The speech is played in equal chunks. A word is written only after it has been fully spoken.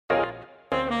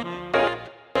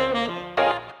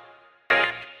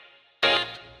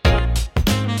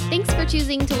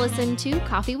choosing to listen to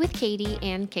Coffee with Katie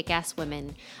and Kick-Ass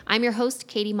Women. I'm your host,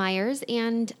 Katie Myers,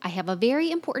 and I have a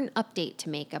very important update to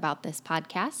make about this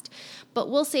podcast, but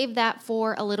we'll save that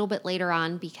for a little bit later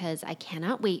on because I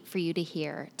cannot wait for you to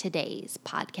hear today's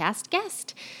podcast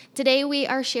guest. Today, we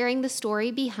are sharing the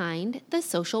story behind the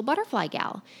Social Butterfly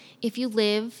Gal. If you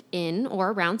live in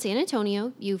or around San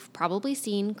Antonio, you've probably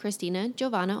seen Cristina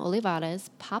Giovanna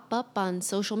Olivares pop up on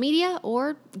social media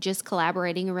or just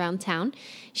collaborating around town.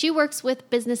 She works with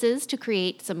businesses to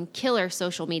create some killer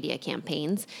social media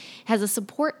campaigns, has a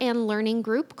support and learning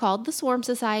group called the Swarm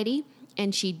Society,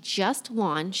 and she just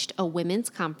launched a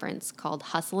women's conference called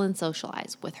Hustle and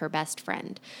Socialize with her best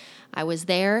friend. I was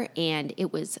there, and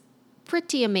it was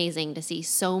pretty amazing to see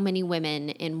so many women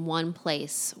in one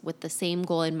place with the same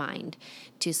goal in mind,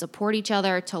 to support each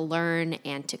other, to learn,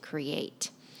 and to create.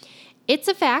 It's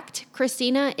a fact,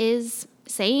 Cristina is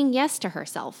saying yes to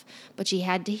herself, but she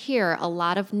had to hear a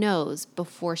lot of no's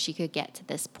before she could get to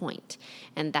this point.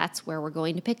 And that's where we're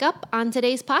going to pick up on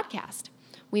today's podcast.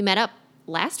 We met up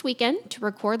last weekend to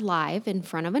record live in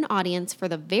front of an audience for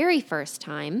the very first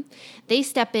time. They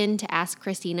step in to ask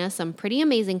Cristina some pretty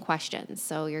amazing questions,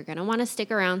 so you're going to want to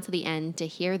stick around to the end to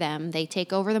hear them. They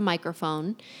take over the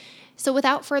microphone. So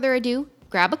without further ado,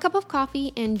 grab a cup of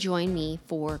coffee and join me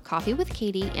for Coffee with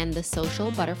Katie and the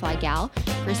Social Butterfly Gal,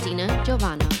 Cristina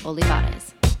Giovanna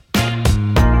Olivares.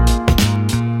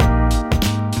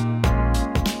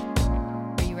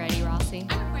 Are you ready, Rossi?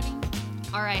 I'm ready.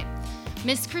 All right.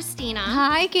 Miss Cristina.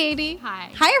 Hi, Katie. Hi.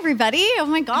 Hi, everybody. Oh,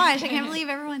 my gosh. I can't believe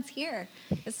everyone's here.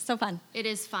 This is so fun. It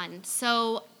is fun.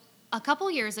 So a couple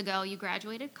years ago, you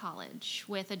graduated college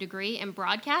with a degree in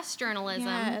broadcast journalism.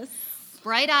 Yes.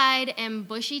 Bright-eyed and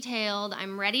bushy-tailed.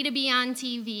 I'm ready to be on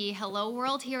TV. Hello,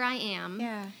 world, here I am.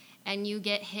 Yeah. And you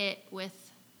get hit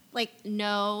with Like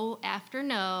no after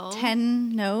no.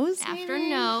 10 no's, After maybe?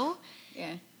 no.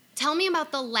 Yeah. Tell me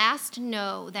about the last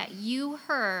no that you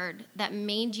heard that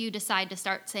made you decide to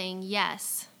start saying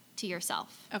yes to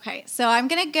yourself. Okay, so I'm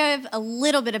going to give a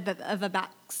little bit of a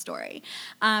backstory.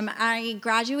 I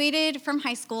graduated from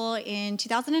high school in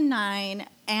 2009,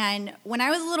 and when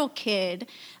I was a little kid,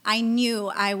 I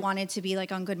knew I wanted to be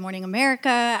like on Good Morning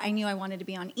America. I knew I wanted to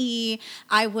be on E!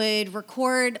 I would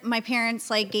record. My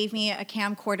parents gave me a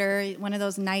camcorder, one of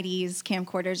those 90s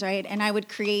camcorders, right? And I would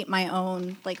create my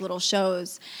own little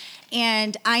shows.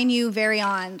 And I knew very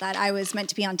on that I was meant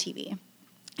to be on TV.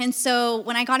 And so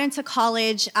when I got into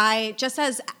college, I, just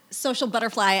as social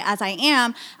butterfly as I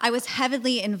am, I was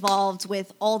heavily involved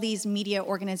with all these media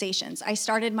organizations. I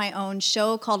started my own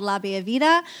show called La Bella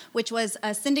Vida, which was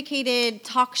a syndicated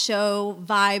talk show,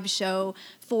 vibe show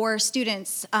for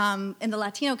students in the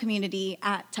Latino community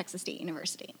at Texas State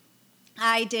University.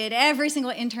 I did every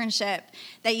single internship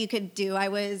that you could do. I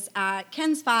was at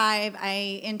KENS 5.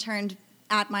 I interned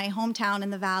at my hometown in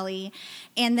the Valley.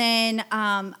 And then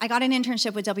I got an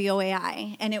internship with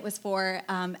WOAI, and it was for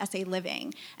SA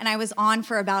Living. And I was on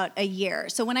for about a year.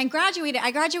 So when I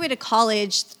graduated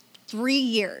college 3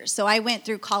 years. So I went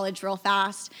through college real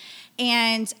fast.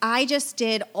 And I just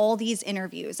did all these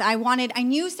interviews. I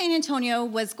knew San Antonio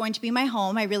was going to be my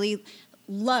home. I really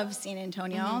love San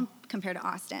Antonio compared to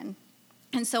Austin.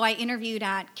 And so I interviewed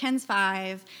at KENS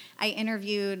 5. I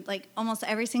interviewed almost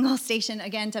every single station,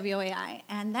 again, WOAI.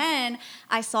 And then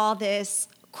I saw this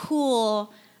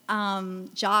cool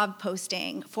job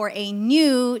posting for a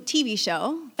new TV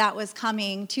show that was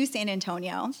coming to San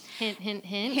Antonio. Hint, hint,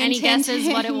 hint. Hint, Any hint, guesses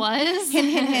hint. what it was? Hint,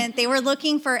 hint, hint. They were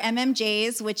looking for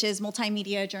MMJs, which is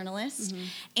multimedia journalists.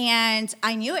 And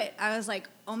I knew it. I was like,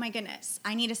 oh my goodness,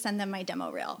 I need to send them my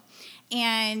demo reel.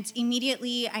 And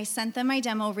immediately I sent them my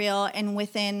demo reel, and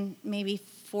within maybe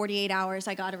 48 hours,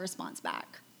 I got a response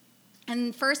back.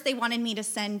 And first, they wanted me to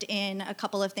send in a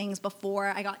couple of things before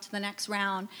I got to the next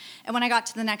round. And when I got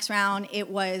to the next round, it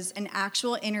was an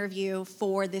actual interview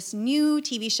for this new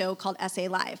TV show called SA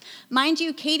Live. Mind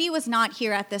you, Katie was not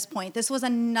here at this point. This was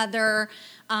another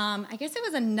round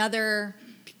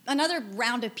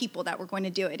of people that were going to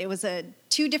do it. It was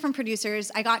two different producers.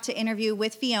 I got to interview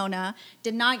with Fiona,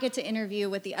 did not get to interview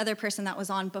with the other person that was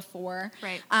on before.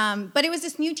 Right. But it was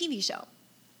this new TV show.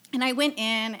 And I went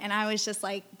in and I was just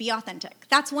like, be authentic.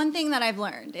 That's one thing that I've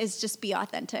learned is just be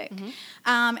authentic.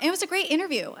 And it was a great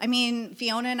interview. I mean,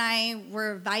 Fiona and I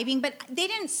were vibing, but they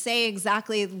didn't say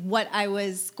exactly what I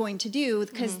was going to do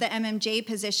because the MMJ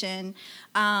position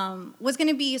was going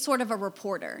to be sort of a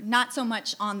reporter, not so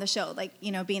much on the show,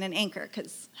 being an anchor,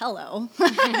 because hello,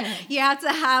 you have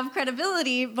to have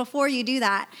credibility before you do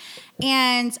that.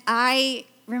 And I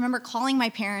remember calling my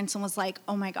parents and was like,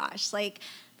 oh my gosh,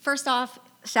 first off,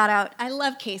 shout out. I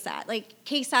love KSAT. Like,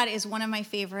 KSAT is one of my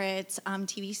favorite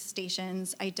TV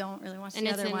stations. I don't really watch the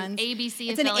other ones. ABC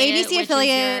it's affiliate, an ABC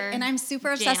affiliate, and I'm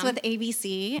super obsessed jam. with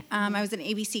ABC. I was an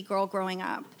ABC girl growing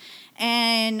up.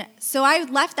 And so I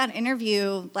left that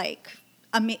interview like,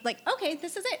 okay,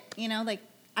 this is it. You know, like,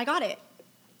 I got it.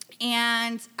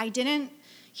 And I didn't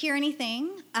hear anything.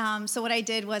 So what I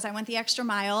did was I went the extra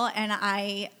mile and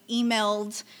I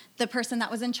emailed the person that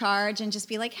was in charge and just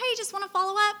be like, hey, just want to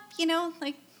follow up, you know,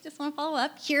 like, just want to follow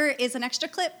up. Here is an extra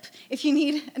clip if you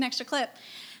need an extra clip.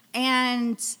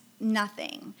 And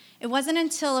nothing. It wasn't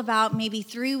until about maybe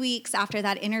 3 weeks after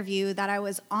that interview that I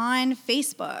was on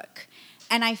Facebook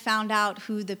and I found out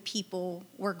who the people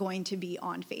were going to be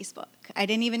on Facebook. I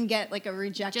didn't even get like a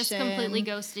rejection. Just completely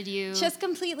ghosted you. Just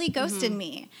completely ghosted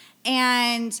me.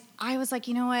 And I was like,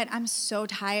 you know what? I'm so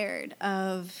tired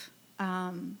of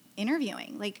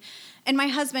interviewing. Like, and my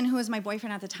husband, who was my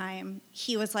boyfriend at the time,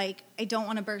 he was like, I don't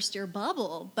want to burst your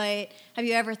bubble, but have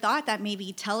you ever thought that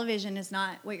maybe television is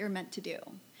not what you're meant to do?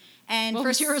 And what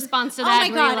was your response to that? Oh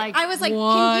my God. Like, I was like,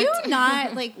 what? Can you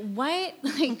not, like, what?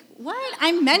 Like, what?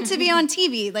 I'm meant to be on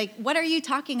TV. Like, what are you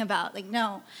talking about? Like,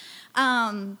 no.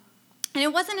 And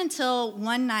it wasn't until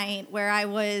one night where I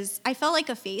felt like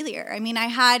a failure. I mean,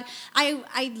 I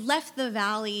left the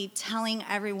Valley telling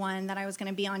everyone that I was going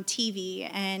to be on TV,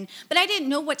 but I didn't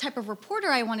know what type of reporter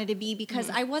I wanted to be because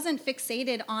I wasn't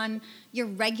fixated on your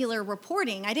regular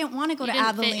reporting. I didn't want to go to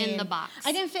Abilene. You didn't fit in the box.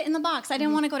 I didn't fit in the box. I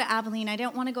didn't want to go to Abilene. I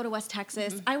didn't want to go to West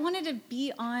Texas. I wanted to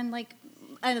be on like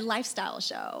a lifestyle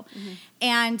show.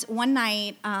 And one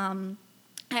night,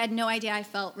 I had no idea. I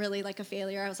felt really like a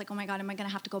failure. I was like, oh my God, am I going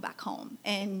to have to go back home?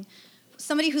 And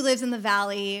somebody who lives in the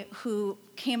Valley who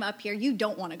came up here, you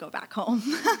don't want to go back home.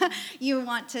 You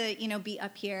want to, you know, be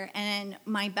up here. And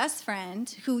my best friend,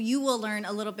 who you will learn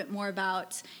a little bit more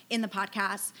about in the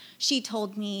podcast, she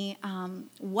told me,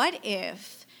 what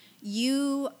if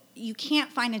you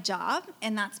can't find a job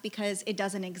and that's because it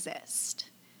doesn't exist?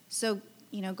 So,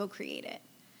 you know, go create it.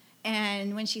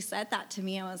 And when she said that to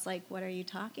me, I was like, what are you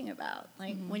talking about?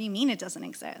 Like, what do you mean it doesn't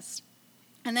exist?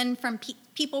 And then from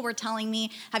people were telling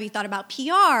me, have you thought about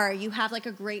PR? You have like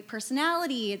a great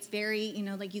personality. It's very, you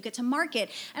know, like you get to market.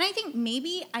 And I think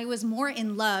maybe I was more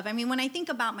in love. I mean, when I think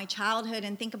about my childhood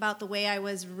and think about the way I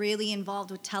was really involved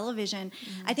with television,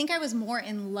 I think I was more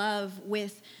in love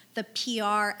with the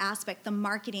PR aspect, the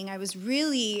marketing. I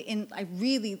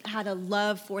really had a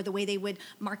love for the way they would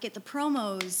market the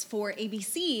promos for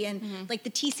ABC and like the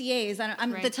TCAs.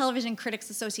 I'm the Television Critics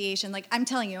Association. Like, I'm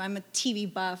telling you, I'm a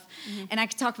TV buff and I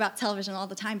could talk about television all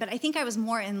the time, but I think I was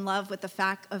more in love with the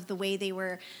fact of the way they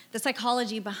were, the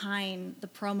psychology behind the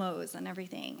promos and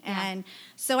everything. Yeah. And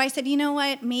so I said, you know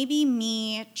what, maybe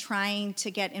me trying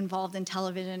to get involved in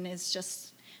television is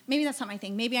just, maybe that's not my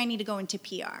thing. Maybe I need to go into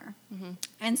PR.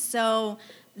 And so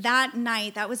that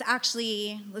night, that was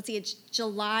actually, let's see, it's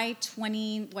July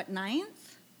 9th,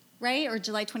 right? Or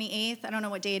July 28th. I don't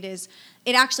know what day it is.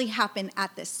 It actually happened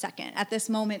at this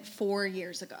moment 4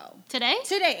 years ago.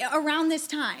 Today, around this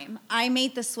time, I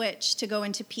made the switch to go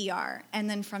into PR. And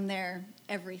then from there,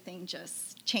 everything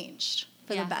just changed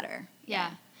for the better.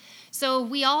 Yeah. So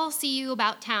we all see you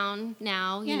about town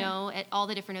now, you know, at all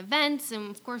the different events.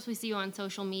 And, of course, we see you on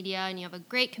social media, and you have a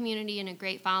great community and a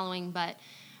great following. But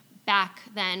back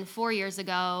then, 4 years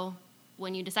ago,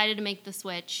 when you decided to make the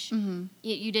switch,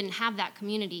 you didn't have that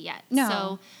community yet. No.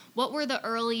 So what were the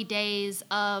early days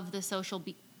of the Social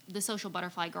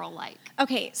Butterfly Girl like?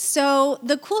 Okay, so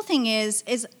the cool thing is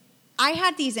I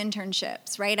had these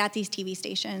internships, right, at these TV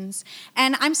stations,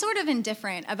 and I'm sort of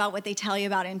indifferent about what they tell you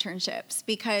about internships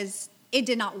because it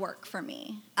did not work for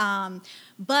me.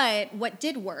 But what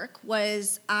did work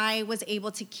was I was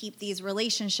able to keep these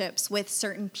relationships with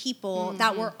certain people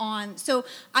that were on. So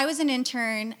I was an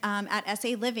intern at SA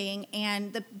Living,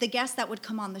 and the guests that would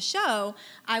come on the show,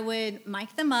 I would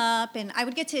mic them up, and I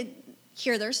would get to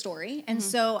hear their story. And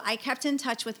so I kept in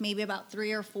touch with maybe about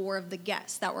 3 or 4 of the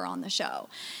guests that were on the show.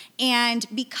 And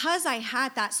because I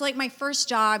had that, so like my first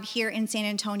job here in San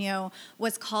Antonio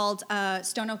was called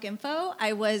Stone Oak Info.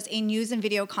 I was a news and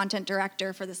video content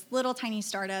director for this little tiny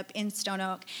startup in Stone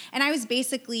Oak. And I was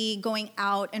basically going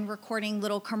out and recording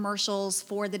little commercials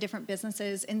for the different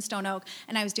businesses in Stone Oak.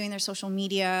 And I was doing their social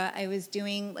media. I was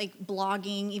doing like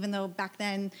blogging, even though back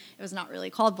then it was not really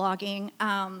called blogging.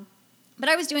 But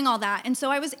I was doing all that. And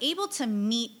so I was able to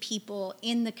meet people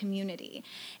in the community.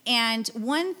 And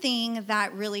one thing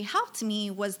that really helped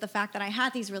me was the fact that I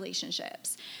had these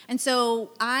relationships. And so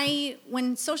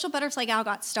when Social Butterfly Gal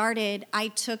got started, I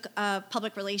took a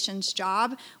public relations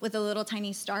job with a little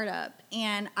tiny startup.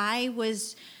 And I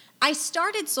was I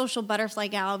started Social Butterfly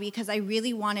Gal because I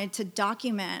really wanted to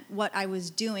document what I was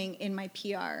doing in my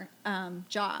PR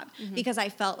job, because I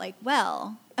felt like,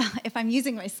 well, if I'm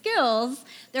using my skills,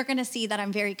 they're going to see that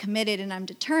I'm very committed and I'm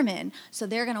determined, so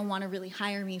they're going to want to really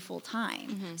hire me full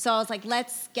time. So I was like,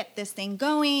 let's get this thing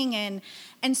going,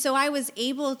 and so I was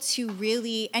able to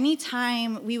really,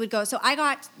 anytime we would go, so I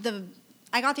got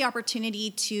the opportunity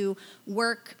to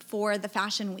work for the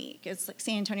Fashion Week. It's like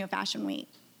San Antonio Fashion Week.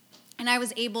 And I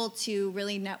was able to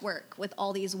really network with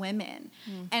all these women.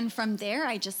 And from there,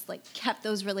 I just like kept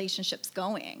those relationships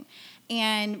going.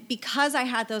 And because I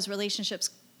had those relationships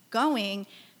going,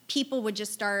 people would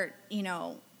just start,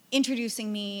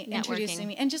 introducing me,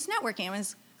 and just networking. It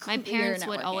was My parents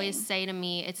would always say to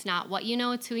me, it's not what you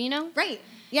know, it's who you know. Right.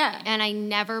 Yeah. And I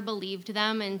never believed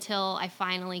them until I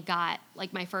finally got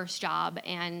like my first job.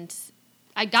 And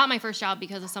I got my first job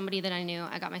because of somebody that I knew.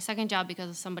 I got my second job because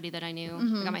of somebody that I knew.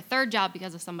 I got my third job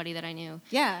because of somebody that I knew.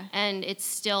 Yeah. And it's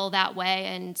still that way.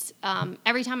 And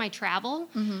every time I travel,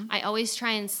 I always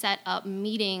try and set up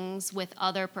meetings with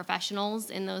other professionals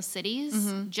in those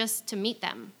cities just to meet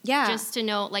them. Yeah. Just to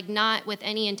know, like, not with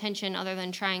any intention other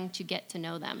than trying to get to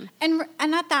know them. And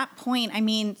at that point, I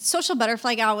mean, Social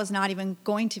Butterfly Gal was not even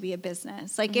going to be a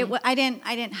business. Like I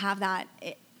didn't have that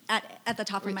at the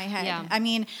top of my head. Yeah. I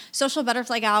mean, Social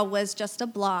Butterfly Gal was just a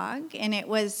blog, and it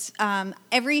was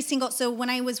so when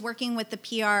I was working with the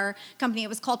PR company, it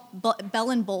was called Bell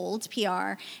and Bold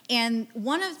PR, and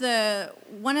one of the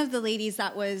ladies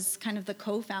that was kind of the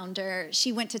co-founder,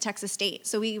 she went to Texas State,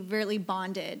 so we really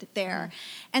bonded there.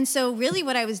 And so really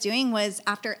what I was doing was,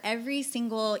 after every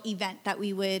single event that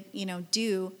we would,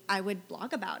 do, I would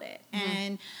blog about it.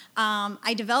 And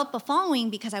I developed a following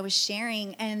because I was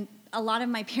sharing, and a lot of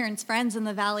my parents' friends in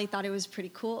the Valley thought it was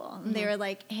pretty cool. And they were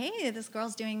like, hey, this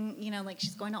girl's doing, like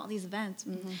she's going to all these events,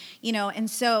 and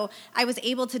so I was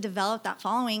able to develop that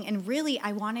following. And really,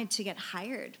 I wanted to get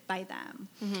hired by them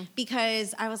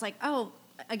because I was like, oh,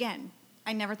 again,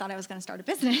 I never thought I was going to start a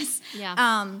business.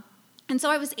 Yeah. And so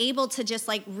I was able to just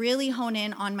like really hone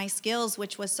in on my skills,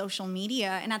 which was social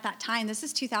media. And at that time, this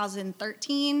is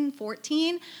 2013,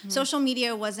 14, social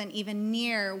media wasn't even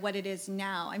near what it is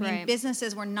now. I mean,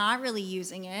 businesses were not really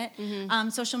using it.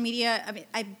 Social media,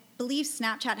 I believe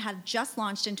Snapchat had just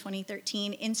launched in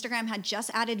 2013. Instagram had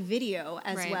just added video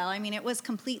as well. I mean, it was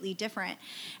completely different.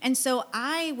 And so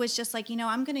I was just like,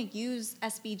 I'm going to use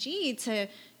SBG to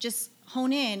just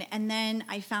hone in. And then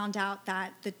I found out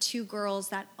that the two girls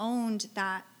that owned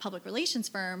that public relations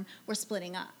firm were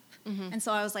splitting up. And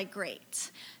so I was like,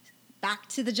 great, back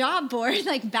to the job board,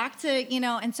 like back to,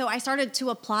 and so I started to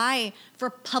apply for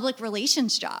public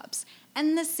relations jobs.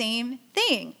 And the same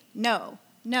thing, no.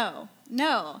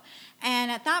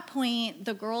 And at that point,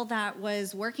 the girl that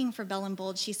was working for Bell and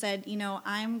Bold, she said,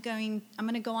 I'm going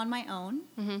to go on my own,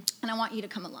 and I want you to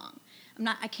come along.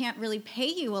 I can't really pay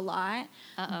you a lot,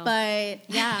 but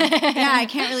I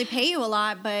can't really pay you a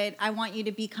lot, but I want you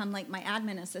to become like my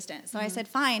admin assistant. So I said,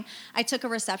 fine. I took a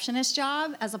receptionist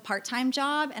job as a part-time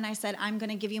job, and I said, I'm going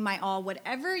to give you my all.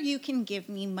 Whatever you can give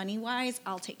me money-wise,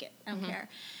 I'll take it. I don't care.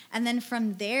 And then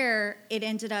from there, it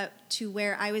ended up to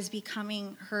where I was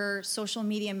becoming her social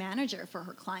media manager for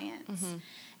her clients.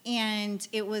 And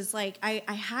it was like, I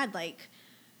had like,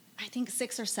 I think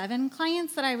 6 or 7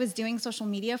 clients that I was doing social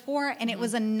media for, and it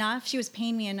was enough. She was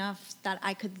paying me enough that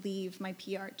I could leave my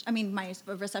my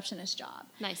receptionist job.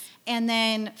 Nice. And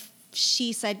then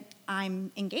she said,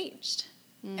 I'm engaged.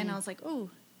 And I was like,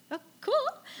 oh, cool.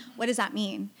 What does that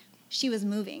mean? She was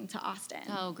moving to Austin.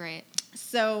 Oh, great.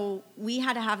 So we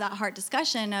had to have that hard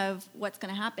discussion of what's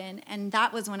going to happen. And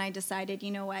that was when I decided,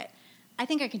 you know what? I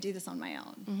think I could do this on my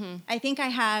own. I think I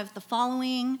have the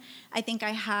following. I think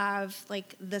I have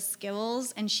like the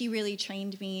skills, and she really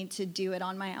trained me to do it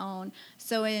on my own.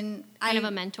 So kind of a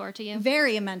mentor to you?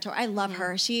 Very a mentor. I love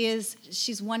her.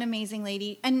 She's one amazing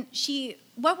lady. And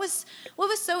what was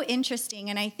so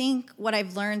interesting, and I think what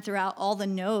I've learned throughout all the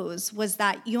no's, was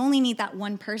that you only need that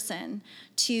one person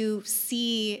to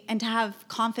see and to have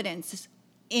confidence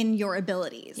in your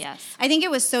abilities. Yes. I think it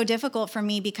was so difficult for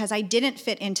me because I didn't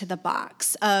fit into the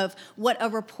box of what a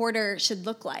reporter should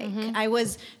look like. I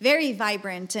was very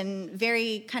vibrant and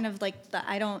very kind of like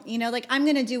I'm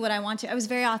going to do what I want to. I was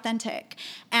very authentic.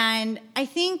 And I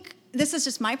think this is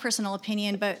just my personal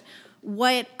opinion, but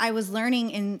what I was learning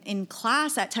in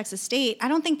class at Texas State, I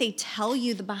don't think they tell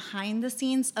you the behind the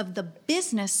scenes of the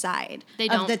business side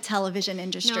of the television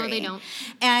industry. No, they don't.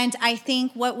 And I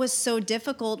think what was so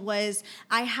difficult was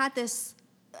I had this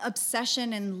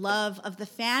obsession and love of the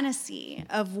fantasy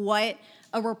of what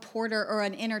a reporter or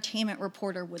an entertainment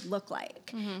reporter would look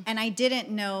like. And I didn't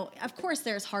know, of course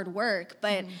there's hard work,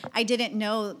 but I didn't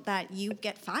know that you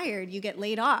get fired, you get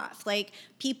laid off. Like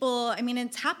people, I mean,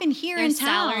 it's happened here in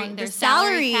town. There's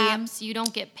salary caps. You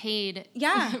don't get paid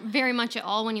Yeah. very much at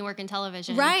all when you work in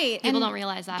television. Right. People don't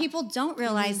realize that. People don't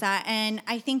realize that. And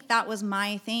I think that was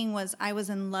my thing, was I was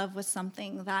in love with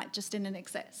something that just didn't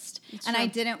exist. And I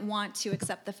didn't want to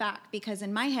accept the fact, because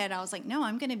in my head I was like, no,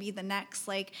 I'm going to be the next,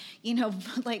 like, you know,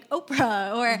 like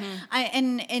Oprah, or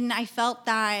and I felt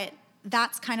that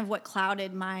that's kind of what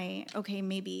clouded my, okay,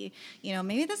 maybe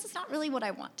this is not really what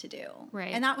I want to do.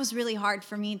 Right. And that was really hard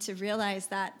for me to realize,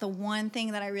 that the one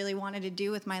thing that I really wanted to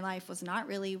do with my life was not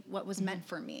really what was meant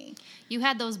for me. You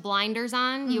had those blinders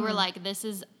on. You were like, this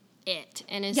is it.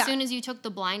 And as soon as you took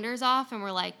the blinders off and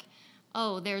were like,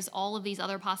 oh, there's all of these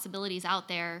other possibilities out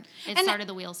there, it started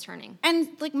the wheels turning. And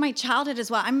like my childhood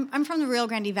as well. I'm from the Rio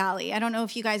Grande Valley. I don't know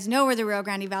if you guys know where the Rio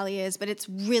Grande Valley is, but it's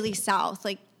really south,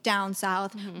 like down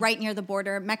south, right near the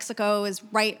border. Mexico is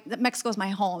my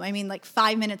home. I mean, like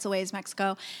 5 minutes away is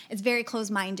Mexico. It's very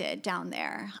close-minded down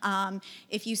there.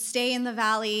 If you stay in the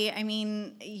valley, I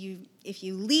mean, if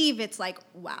you leave, it's like,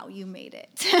 wow, you made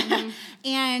it.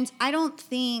 And I don't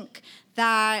think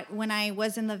that when I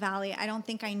was in the valley, I don't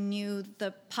think I knew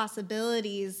the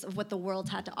possibilities of what the world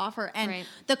had to offer, and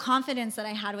the confidence that I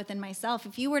had within myself.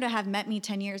 If you were to have met me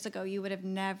 10 years ago, you would have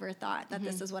never thought that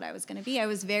this is what I was going to be. I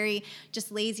was very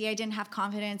just lazy. I didn't have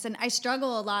confidence, and I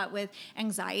struggle a lot with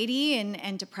anxiety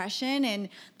and depression, and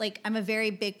like I'm a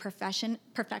very big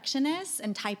perfectionist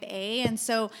and type A, and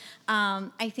so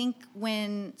I think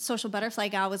when Social Butterfly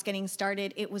Gal was getting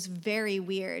started, it was very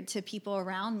weird to people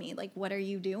around me. Like, what are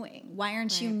you doing? Why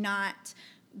aren't you not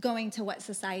going to what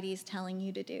society is telling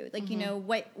you to do? Like, you know,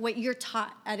 what you're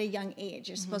taught at a young age.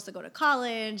 You're supposed to go to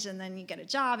college, and then you get a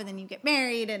job, and then you get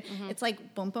married, and it's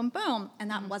like boom, boom, boom. And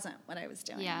that wasn't what I was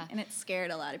doing. Yeah. And it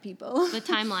scared a lot of people. The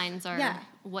timelines are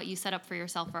what you set up for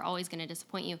yourself are always going to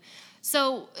disappoint you.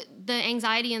 So the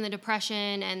anxiety and the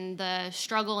depression and the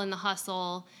struggle and the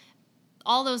hustle,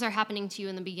 all those are happening to you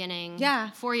in the beginning. Yeah.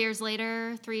 4 years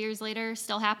later, 3 years later,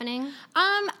 still happening?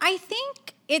 I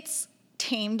think it's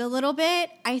tamed a little bit.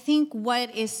 I think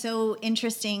what is so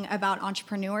interesting about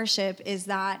entrepreneurship is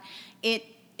that it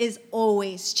is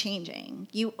always changing.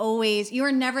 You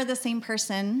are never the same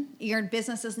person. Your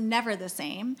business is never the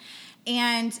same.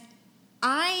 And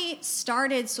I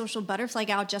started Social Butterfly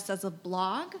Gal just as a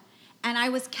blog, and I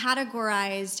was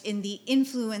categorized in the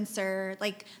influencer,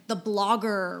 like the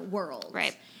blogger world.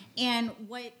 Right. And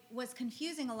what was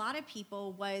confusing a lot of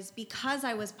people was, because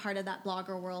I was part of that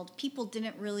blogger world, people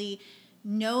didn't really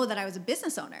know that I was a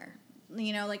business owner.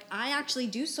 You know, like I actually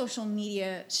do social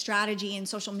media strategy and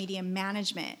social media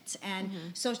management, and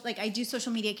so like I do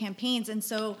social media campaigns. And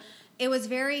so it was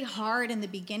very hard in the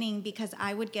beginning, because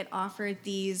I would get offered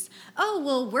these, oh,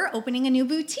 well, we're opening a new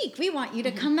boutique, we want you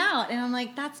to come out. And I'm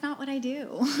like, that's not what I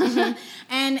do.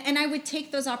 And I would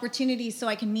take those opportunities so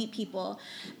I can meet people.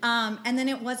 And then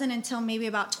it wasn't until maybe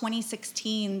about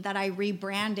 2016 that I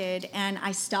rebranded and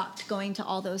I stopped going to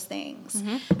all those things.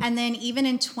 And then even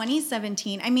in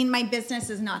 2017, I mean, my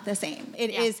business is not the same. It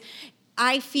is.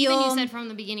 I feel, even you said from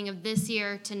the beginning of this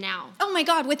year to now. Oh my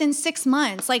God, within 6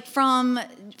 months, like from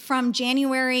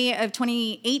January of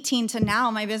 2018 to now,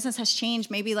 my business has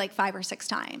changed maybe like 5 or 6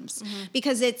 times,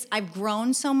 because I've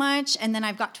grown so much, and then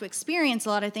I've got to experience a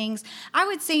lot of things. I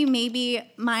would say maybe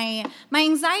my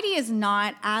anxiety is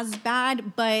not as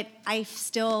bad, but I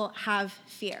still have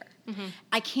fear.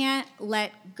 I can't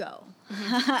let go.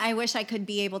 I wish I could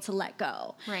be able to let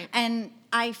go. Right. And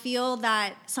I feel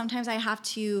that sometimes I have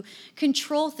to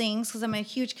control things, because I'm a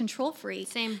huge control freak.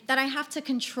 Same. That I have to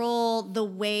control the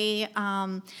way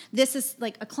this is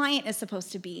like a client is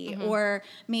supposed to be, or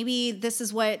maybe this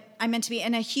is what I'm meant to be.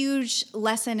 And a huge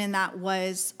lesson in that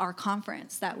was our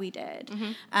conference that we did.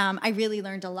 I really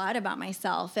learned a lot about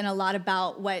myself, and a lot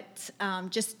about what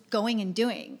just going and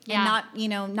doing, and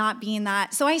not being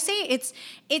that. So I say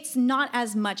it's not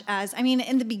as much as, I mean,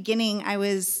 in the beginning I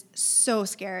was so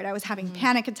scared. I was having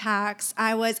panic attacks.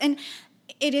 And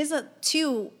it is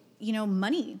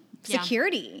money,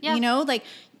 security, like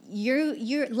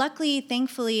you're luckily,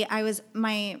 thankfully, I was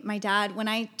my dad, when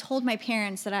I told my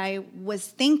parents that I was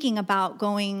thinking about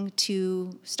going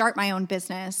to start my own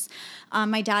business,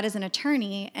 my dad is an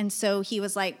attorney. And so he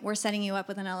was like, we're setting you up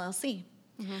with an LLC.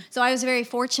 So I was very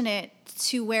fortunate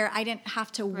to where I didn't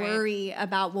have to worry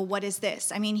about, well, what is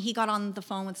this? I mean, he got on the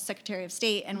phone with the Secretary of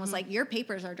State and was like, your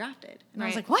papers are drafted. And I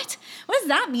was like, what? What does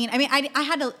that mean? I mean, I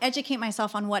had to educate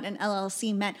myself on what an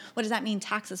LLC meant. What does that mean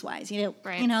taxes wise? You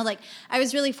know, like I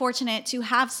was really fortunate to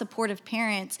have supportive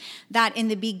parents that in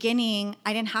the beginning,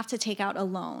 I didn't have to take out a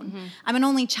loan. I'm an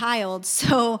only child.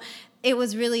 So it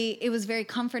was very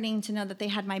comforting to know that they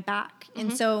had my back.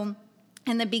 And so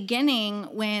in the beginning,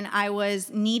 when I was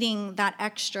needing that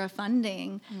extra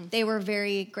funding, they were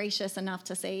very gracious enough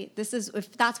to say,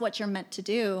 if that's what you're meant to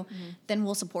do, then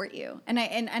we'll support you. And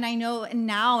I know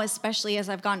now, especially as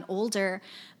I've gotten older,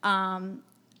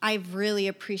 I've really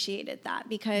appreciated that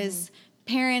because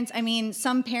parents, I mean,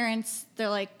 some parents, they're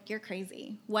like, you're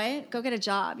crazy. What? Go get a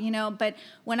job, you know? But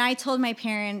when I told my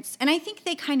parents, and I think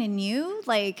they kind of knew,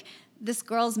 like, this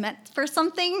girl's meant for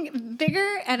something bigger.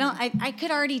 I could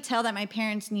already tell that my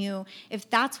parents knew if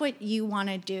that's what you want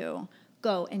to do,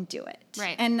 go and do it.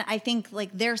 Right. And I think like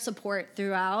their support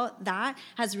throughout that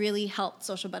has really helped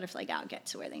Social Butterfly Gal get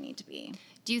to where they need to be.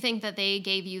 Do you think that they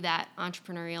gave you that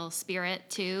entrepreneurial spirit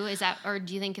too? Or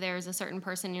do you think there's a certain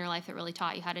person in your life that really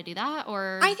taught you how to do that?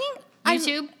 Or I think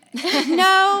YouTube?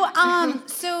 No.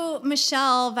 So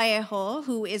Michelle Vallejo,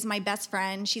 who is my best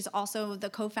friend, she's also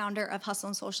the co-founder of Hustle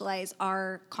and Socialize,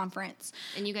 our conference.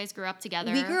 And you guys grew up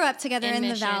together. We grew up together in the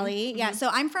Mission. Valley. Yeah. So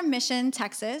I'm from Mission,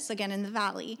 Texas, again in the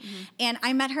Valley. And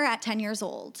I met her at 10 years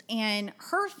old. And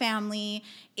her family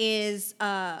is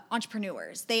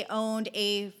entrepreneurs. They owned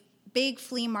a big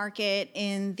flea market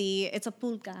it's a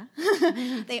pulga.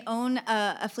 They own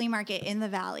a flea market in the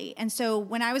Valley. And so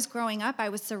when I was growing up, I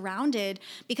was surrounded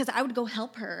because I would go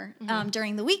help her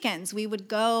during the weekends.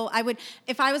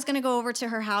 If I was going to go over to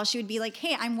her house, she would be like,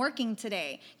 hey, I'm working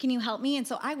today. Can you help me? And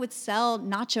so I would sell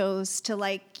nachos to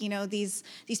like, you know, these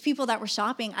people that were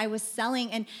shopping. I was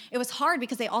selling, and it was hard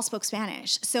because they all spoke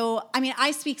Spanish. So, I mean,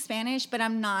 I speak Spanish, but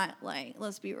I'm not like,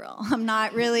 let's be real, I'm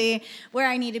not really where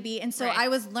I need to be. And so I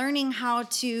was learning how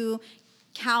to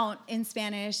count in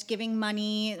Spanish, giving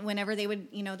money whenever they would,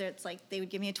 you know, it's like they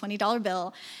would give me a $20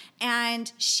 bill.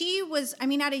 And she was, I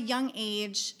mean, at a young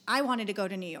age, I wanted to go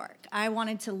to New York. I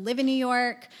wanted to live in New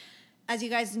York. As you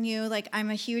guys knew, like I'm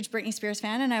a huge Britney Spears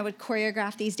fan, and I would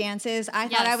choreograph these dances. I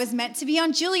thought I was meant to be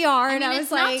on Juilliard. I mean, I was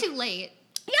it's not too late.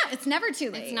 Yeah, it's never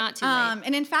too late. It's not too late.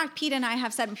 And in fact, Pete and I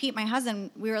have said, Pete, my husband,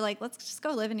 we were like, let's just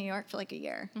go live in New York for like a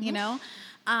year, you know?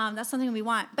 That's something we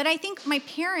want. But I think my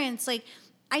parents, like,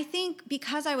 I think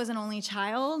because I was an only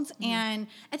child, and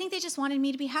I think they just wanted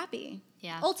me to be happy.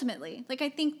 Yeah. Ultimately. Like, I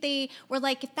think they were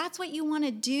like, if that's what you want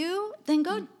to do, then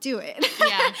go do it.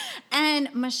 Yeah.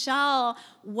 And Michelle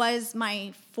was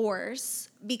my force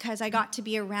because I got to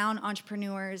be around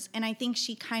entrepreneurs. And I think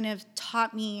she kind of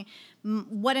taught me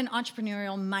what an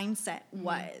entrepreneurial mindset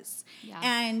was. Yeah.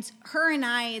 And her and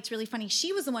I, it's really funny,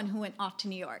 she was the one who went off to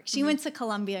New York. She went to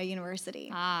Columbia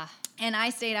University. And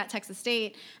I stayed at Texas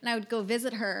State, and I would go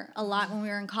visit her a lot when we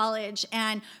were in college.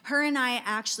 And her and I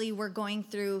actually were going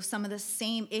through some of the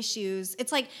same issues.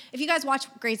 It's like, if you guys watch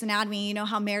Grey's Anatomy, you know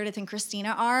how Meredith and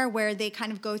Christina are, where they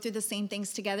kind of go through the same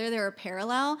things together. They're a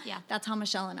parallel. Yeah. That's how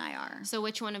Michelle and I are. So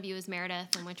which one of you is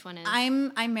Meredith and which one is?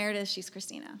 I'm Meredith, she's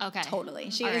Christina. Okay.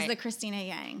 Totally. She All is right. the Christina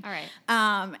Yang. All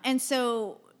right. And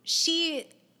so she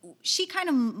kind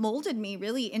of molded me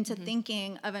really into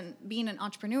thinking of being an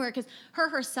entrepreneur, because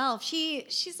herself,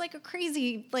 she's like a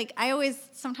crazy, like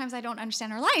sometimes I don't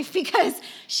understand her life because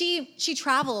she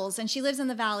travels and she lives in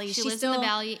the Valley. She lives in the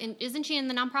Valley, and isn't she in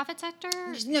the nonprofit sector?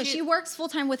 No, she works full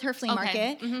time with her flea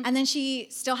market, and then she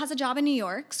still has a job in New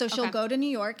York, so she'll go to New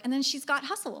York, and then she's got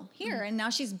Hustle here, and now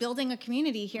she's building a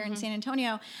community here in San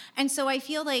Antonio. And so I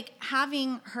feel like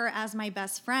having her as my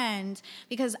best friend,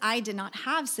 because I did not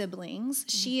have siblings,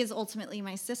 she is ultimately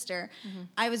my sister.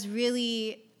 I was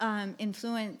really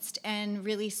influenced and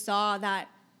really saw that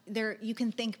you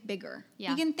can think bigger.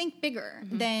 Yeah. You can think bigger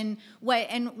than what.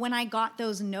 And when I got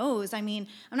those no's, I mean,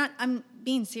 I'm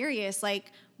being serious.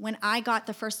 Like when I got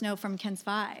the first no from Ken's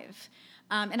Five,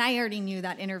 and I already knew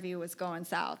that interview was going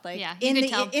south. Like in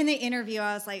the interview,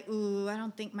 I was like, ooh, I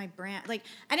don't think my brand, like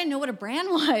I didn't know what a brand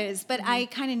was, but I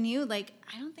kind of knew, like,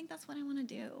 I don't think that's what I want to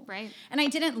do. Right. And I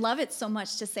didn't love it so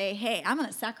much to say, hey, I'm going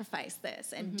to sacrifice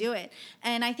this and do it.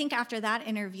 And I think after that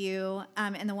interview,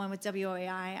 and the one with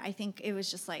WOAI, I think it was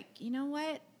just like, you know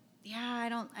what? Yeah,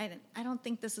 I don't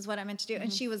think this is what I meant to do.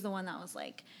 And she was the one that was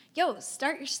like, yo,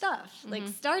 start your stuff. Like,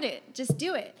 start it. Just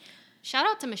do it. Shout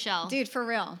out to Michelle. Dude, for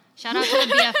real. Shout out to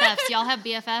the BFFs. Y'all have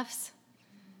BFFs?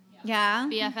 Yeah.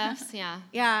 BFFs, yeah.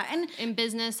 Yeah. And in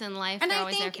business and life, they're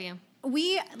always there for you.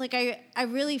 I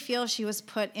really feel she was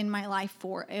put in my life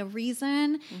for a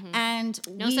reason. Mm-hmm. And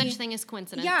no such thing as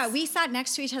coincidence. Yeah, we sat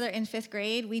next to each other in 5th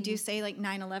grade. We do say like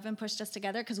 9/11 pushed us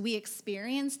together because we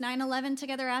experienced 9/11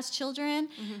 together as children.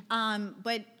 Mm-hmm.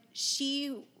 But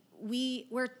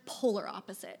we're polar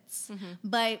opposites,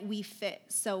 but we fit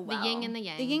so well. The yin and the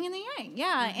yang. The yin and the yang,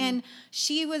 yeah. Mm-hmm. And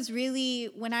she was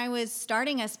really, when I was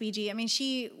starting SBG, I mean,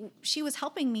 she was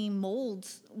helping me mold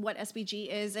what SBG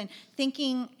is and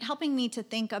helping me to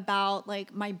think about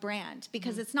like my brand,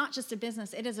 because it's not just a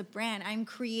business, it is a brand. I'm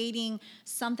creating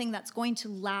something that's going to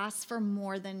last for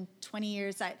more than 20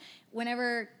 years.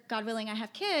 Whenever, God willing, I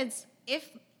have kids, if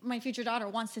my future daughter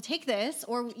wants to take this,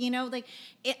 or,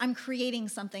 I'm creating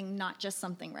something, not just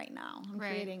something right now. I'm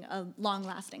creating a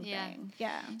long-lasting thing.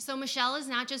 Yeah. So Michelle is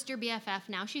not just your BFF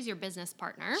now, she's your business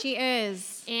partner. She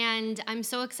is. And I'm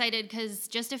so excited because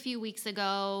just a few weeks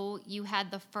ago, you had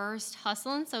the first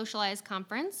Hustle and Socialize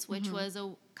conference, which was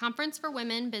a conference for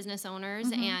women business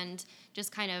owners and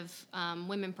just kind of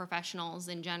women professionals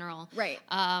in general. Right.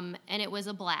 And it was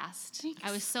a blast. Thanks.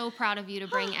 I was so proud of you to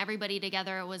bring everybody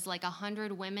together. It was like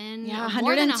 100 women. Yeah,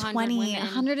 more than 120. 100 women.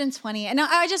 120. And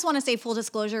I just want to say full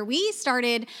disclosure, we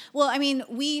started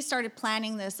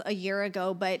planning this a year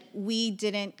ago, but we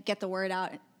didn't get the word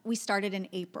out. We started in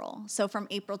April. So from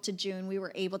April to June, we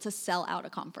were able to sell out a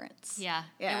conference. Yeah,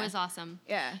 it was awesome.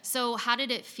 Yeah. So how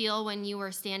did it feel when you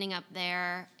were standing up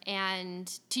there? And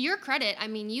to your credit, I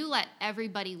mean, you let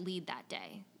everybody lead that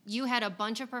day. You had a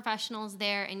bunch of professionals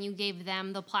there and you gave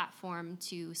them the platform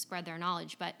to spread their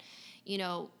knowledge. But,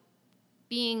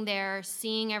 being there,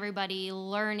 seeing everybody,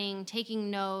 learning, taking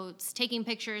notes, taking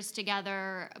pictures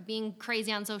together, being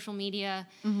crazy on social media.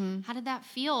 How did that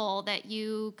feel that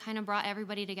you kind of brought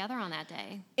everybody together on that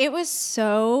day? It was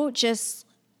so just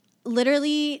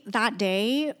literally that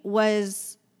day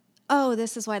was,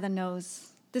 this is why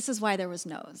there was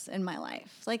no's in my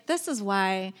life. Like, this is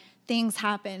why things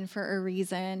happen for a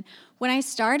reason. When I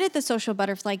started the Social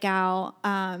Butterfly Gal,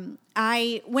 when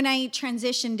I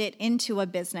transitioned it into a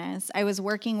business, I was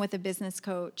working with a business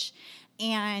coach.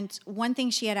 And one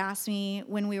thing she had asked me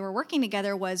when we were working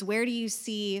together was, where do you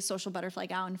see Social Butterfly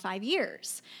Gal in 5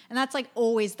 years? And that's like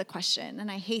always the question. And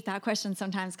I hate that question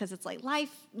sometimes because it's like life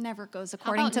never goes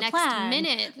according to plan. Next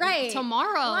minute, right?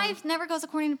 Tomorrow. Life never goes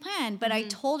according to plan. But I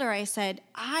told her, I said,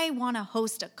 I want to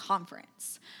host a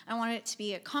conference. I want it to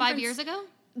be a conference. 5 years ago?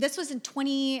 This was in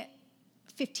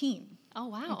 2015. Oh,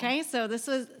 wow. Okay, so this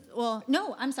was,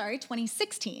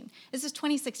 2016. This is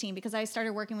 2016 because I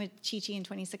started working with Chi-Chi in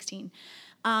 2016.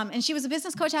 And she was a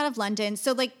business coach out of London.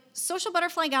 So like Social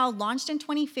Butterfly Gal launched in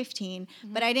 2015,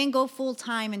 but I didn't go full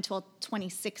time until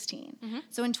 2016.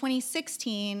 So in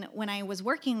 2016, when I was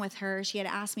working with her, she had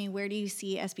asked me, where do you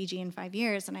see SBG in 5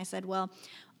 years? And I said, well,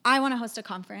 I want to host a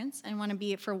conference. I want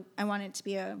it to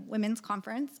be a women's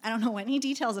conference. I don't know any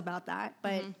details about that,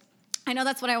 but I know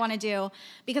that's what I want to do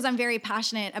because I'm very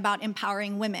passionate about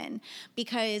empowering women.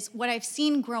 Because what I've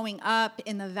seen growing up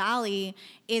in the Valley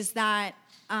is that,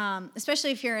 especially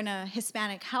if you're in a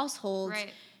Hispanic household,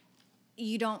 right,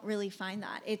 you don't really find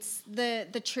that. It's the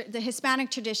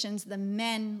Hispanic traditions, the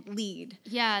men lead.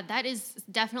 Yeah, that is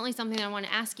definitely something I want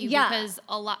to ask you because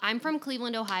I'm from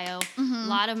Cleveland, Ohio. A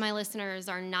lot of my listeners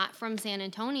are not from San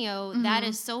Antonio. That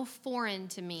is so foreign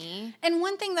to me. And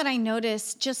one thing that I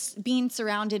noticed just being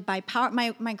surrounded by power,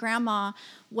 my grandma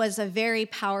was a very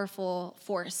powerful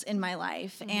force in my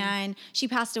life. And she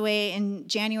passed away in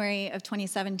January of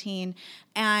 2017.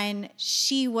 And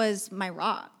she was my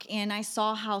rock. And I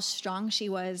saw how strong she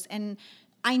was. And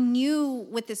I knew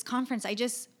with this conference,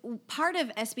 part of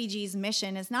SBG's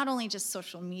mission is not only just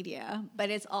social media, but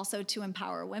it's also to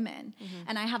empower women.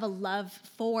 And I have a love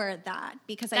for that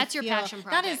because that's your passion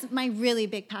project. That is my really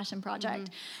big passion project.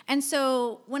 And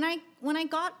so when I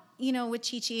got with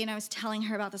Chi-Chi and I was telling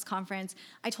her about this conference,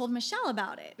 I told Michelle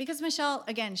about it because Michelle,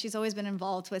 again, she's always been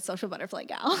involved with Social Butterfly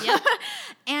Gal. Yep.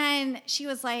 And she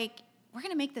was like, we're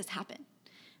going to make this happen.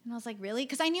 And I was like, really?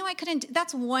 Because I knew I couldn't.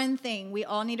 That's one thing we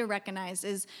all need to recognize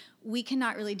is we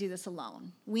cannot really do this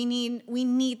alone. We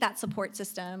need that support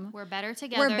system. We're better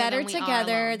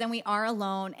together than we are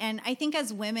alone. And I think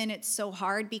as women, it's so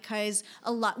hard because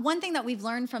one thing that we've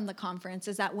learned from the conference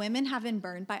is that women have been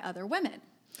burned by other women.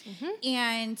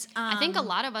 And I think a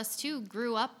lot of us too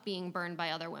grew up being burned by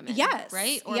other women. Yes.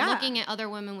 Right? Or looking at other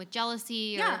women with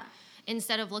jealousy or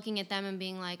instead of looking at them and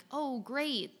being like, oh,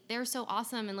 great, they're so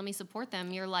awesome and let me support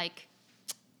them, you're like,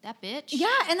 that bitch. Yeah,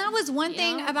 and that was one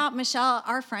thing Yeah. about Michelle,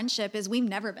 our friendship, is we've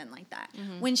never been like that.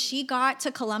 When she got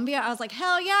to Columbia, I was like,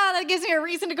 hell yeah, that gives me a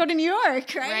reason to go to New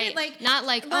York, right? Like, not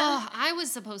like, I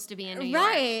was supposed to be in New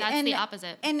York. That's the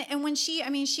opposite. And when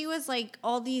she was like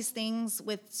all these things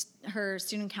with her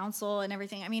student council and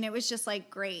everything. I mean, it was just like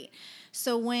great.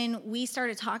 So when we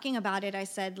started talking about it, I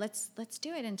said, let's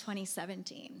do it in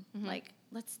 2017. Like,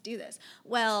 let's do this.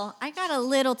 Well, I got a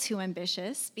little too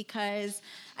ambitious because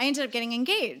I ended up getting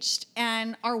engaged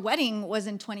and our wedding was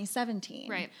in 2017.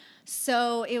 Right.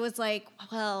 So it was like,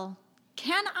 well,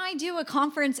 can I do a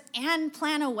conference and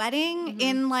plan a wedding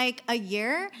in like a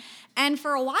year? And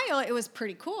for a while, it was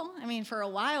pretty cool. I mean, for a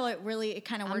while, it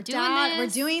kind of worked out. We're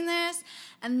doing this.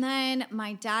 And then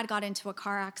my dad got into a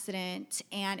car accident,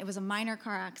 and it was a minor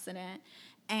car accident.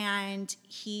 And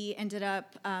he ended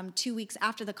up 2 weeks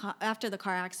after the car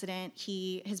accident,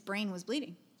 his brain was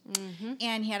bleeding.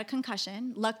 And he had a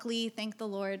concussion. Luckily, thank the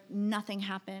Lord, nothing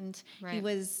happened. Right.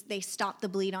 They stopped the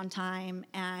bleed on time,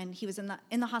 and he was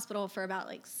in the hospital for about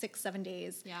like 6-7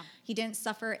 days. Yeah. He didn't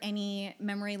suffer any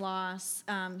memory loss.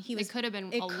 It could have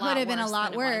been a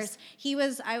lot worse. He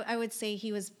was, I would say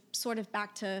he was sort of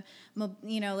back to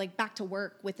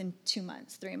work within 2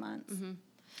 months, 3 months.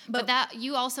 But that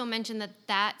you also mentioned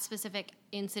that specific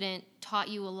incident taught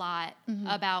you a lot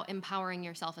about empowering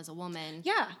yourself as a woman.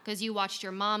 Yeah. Because you watched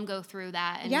your mom go through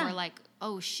that and you were like,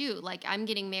 oh, shoot, like I'm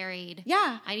getting married.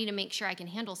 Yeah. I need to make sure I can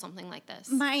handle something like this.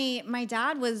 My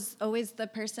dad was always the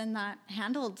person that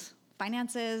handled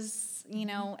finances,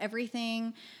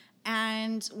 everything.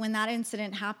 And when that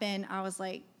incident happened, I was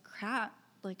like, crap,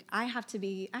 like I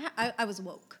was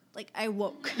woke. Like I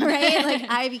woke, right? Like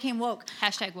I became woke.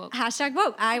 #woke.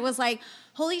 #woke. I was like,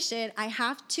 holy shit, I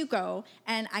have to go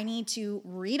and I need to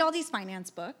read all these finance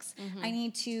books. I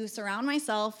need to surround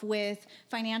myself with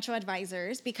financial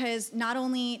advisors because not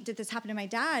only did this happen to my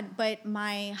dad, but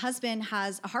my husband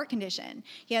has a heart condition.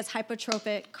 He has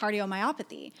hypertrophic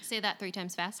cardiomyopathy. Say that 3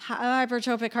 times fast.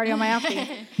 Hypertrophic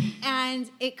cardiomyopathy.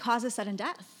 And it causes sudden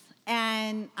death.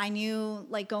 And I knew,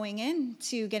 like, going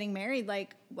into getting married,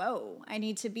 like, whoa, I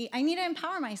need to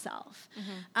empower myself.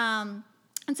 And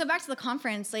so back to the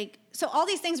conference, like, so all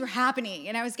these things were happening,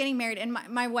 and I was getting married, and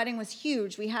my wedding was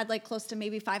huge. We had, like, close to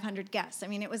maybe 500 guests. I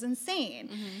mean, it was insane.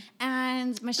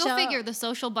 And Michelle... Go figure, the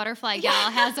social butterfly gal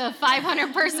has a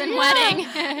 500-person wedding.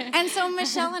 And so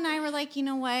Michelle and I were like, you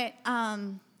know what?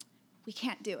 We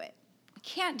can't do it. We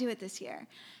can't do it this year.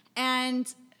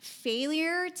 And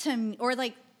failure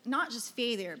not just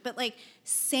failure, but like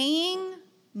saying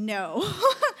no.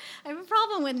 I have a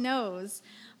problem with no's.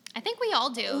 I think we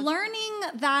all do. Learning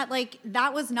that like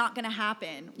that was not going to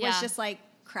happen was just like,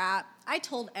 crap. I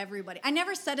told everybody. I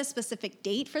never set a specific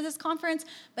date for this conference,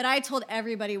 but I told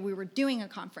everybody we were doing a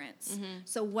conference.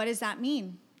 So what does that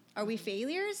mean? Are we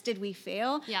failures? Did we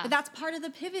fail? Yeah. But that's part of the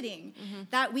pivoting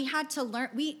that we had to learn.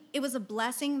 It was a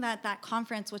blessing that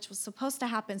conference, which was supposed to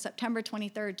happen September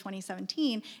 23rd,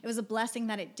 2017, it was a blessing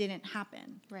that it didn't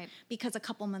happen. Right. Because a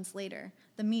couple months later,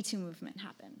 the Me Too movement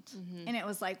happened. And it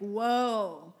was like,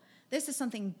 whoa, this is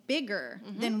something bigger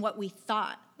than what we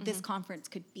thought this conference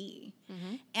could be.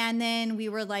 And then we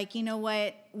were like, you know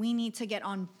what? We need to get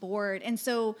on board. And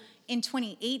so in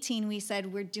 2018, we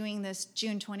said, we're doing this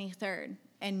June 23rd.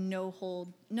 And no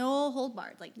hold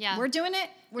barred. Like, we're doing it.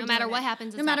 No matter what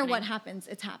happens, no matter what happens,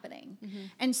 it's happening.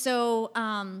 And so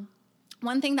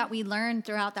one thing that we learned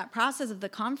throughout that process of the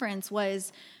conference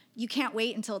was you can't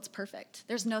wait until it's perfect.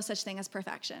 There's no such thing as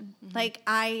perfection. Like,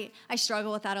 I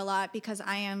struggle with that a lot because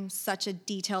I am such a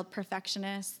detailed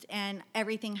perfectionist and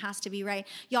everything has to be right.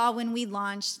 Y'all, when we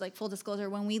launched, like, full disclosure,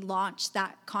 when we launched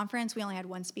that conference, we only had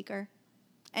one speaker.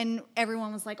 And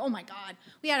everyone was like, oh, my God.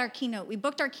 We had our keynote. We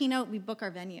booked our keynote. We booked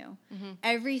our venue.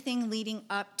 Everything leading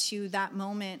up to that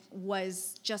moment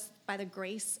was just by the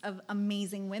grace of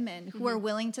amazing women who are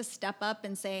willing to step up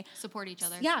and say... Support each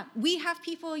other. Yeah, we have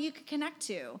people you could connect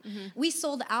to. We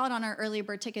sold out on our early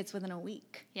bird tickets within a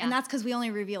week. Yeah. And that's because we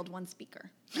only revealed one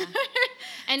speaker. Yeah.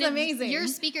 And it's amazing.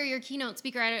 Your keynote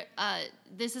speaker,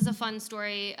 this is a fun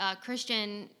story.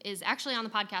 Christian is actually on the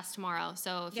podcast tomorrow.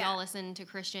 So if y'all listen to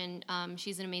Christian,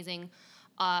 she's an amazing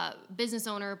business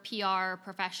owner, PR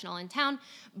professional in town.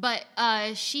 But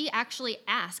she actually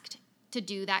asked to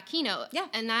do that keynote. Yeah.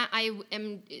 And that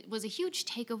it was a huge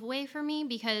takeaway for me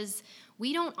because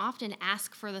we don't often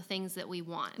ask for the things that we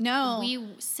want. No.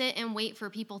 We sit and wait for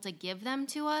people to give them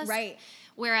to us. Right.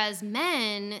 Whereas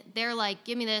men, they're like,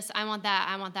 give me this, I want that,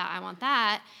 I want that, I want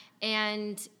that.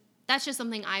 And that's just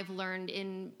something I've learned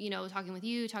in, talking with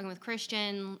you, talking with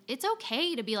Christian. It's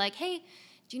okay to be like, hey,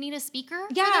 do you need a speaker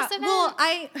for this event? Well,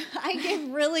 I give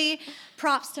really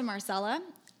props to Marcella.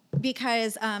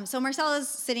 because so Marcella's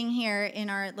sitting here in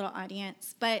our little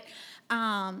audience, but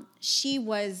she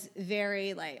was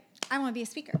very like, I want to be a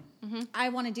speaker. I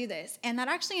want to do this. And that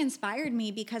actually inspired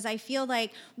me because I feel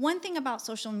like one thing about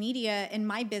social media in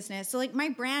my business, so like my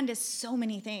brand is so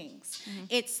many things.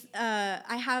 It's,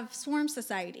 I have Swarm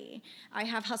Society, I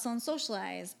have Hustle and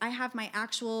Socialize, I have my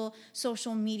actual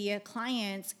social media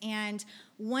clients. And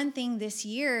one thing this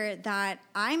year that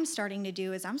I'm starting to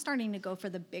do is I'm starting to go for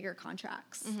the bigger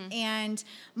contracts. And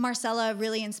Marcella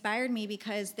really inspired me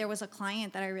because there was a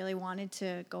client that I really wanted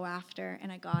to go after,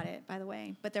 and I got it, by the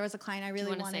way. But there was a client I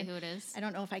really wanted. Do you want to say who it is? I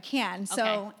don't know if I can. Okay.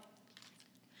 So,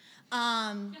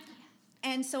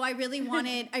 and so I really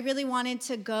wanted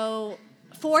to go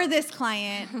for this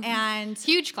client, and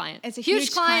Huge client. It's a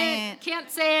huge client. Can't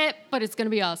say it, but it's going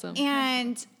to be awesome.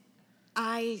 And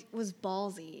I was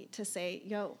ballsy to say,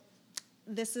 yo,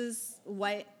 this is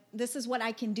what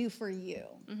I can do for you.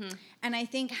 And I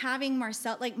think having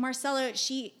Marcella,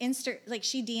 she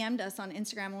DM'd us on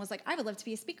Instagram and was like, I would love to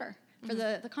be a speaker for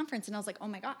the conference. And I was like, oh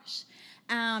my gosh.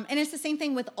 And it's the same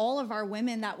thing with all of our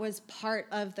women that was part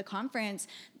of the conference.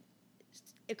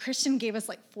 Christian gave us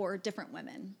like 4 different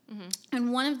women.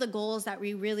 And one of the goals that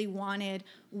we really wanted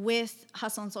with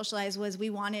Hustle and Socialize was we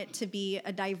wanted to be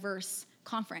a diverse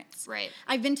conference. Right.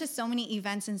 I've been to so many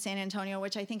events in San Antonio,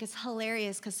 which I think is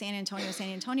hilarious because San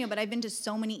Antonio, but I've been to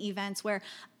so many events where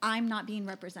I'm not being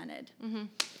represented.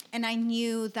 And I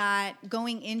knew that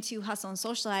going into Hustle and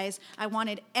Socialize, I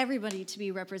wanted everybody to be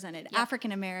represented. Yep.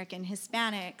 African American,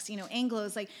 Hispanics,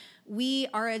 Anglos, like we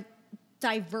are a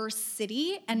diverse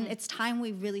city, and it's time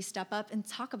we really step up and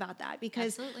talk about that,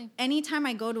 because anytime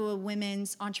I go to a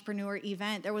women's entrepreneur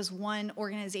event, there was one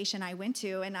organization I went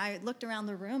to and I looked around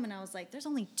the room and I was like, there's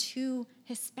only 2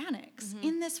 Hispanics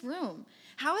in this room.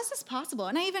 How is this possible?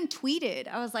 And I even tweeted,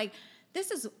 I was like,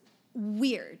 this is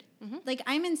weird. Like,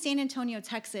 I'm in San Antonio,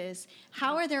 Texas.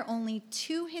 How are there only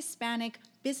 2 Hispanic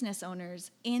business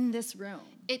owners in this room?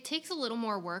 It takes a little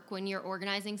more work when you're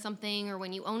organizing something, or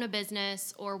when you own a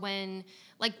business, or when,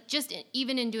 like, just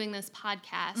even in doing this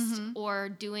podcast or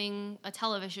doing a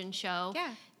television show,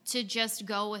 to just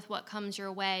go with what comes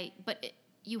your way. But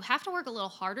you have to work a little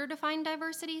harder to find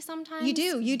diversity sometimes. You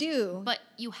do. But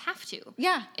you have to.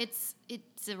 Yeah. It's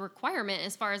a requirement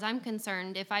as far as I'm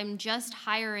concerned. If I'm just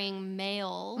hiring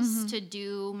males to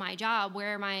do my job,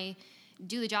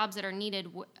 do the jobs that are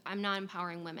needed, I'm not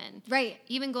empowering women. Right.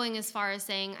 Even going as far as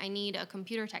saying I need a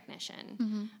computer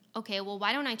technician. Okay, well,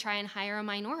 why don't I try and hire a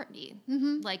minority?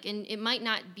 Like, and it might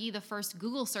not be the first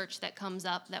Google search that comes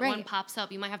up, that one pops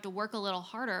up. You might have to work a little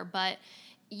harder, but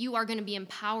you are going to be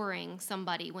empowering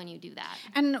somebody when you do that.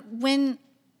 And when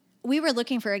we were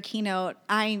looking for a keynote,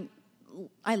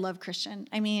 I love Christian.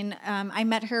 I mean, I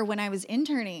met her when I was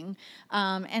interning.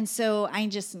 And so I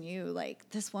just knew, like,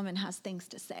 this woman has things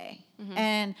to say.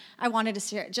 And I wanted to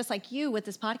share, just like you with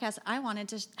this podcast, I wanted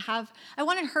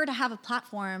her to have a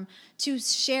platform to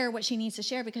share what she needs to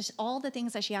share, because all the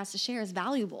things that she has to share is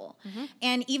valuable.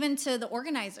 And even to the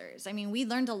organizers, I mean, we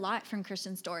learned a lot from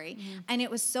Christian's story. And it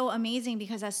was so amazing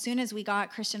because as soon as we got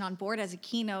Christian on board as a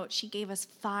keynote, she gave us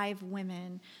 5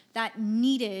 women that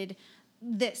needed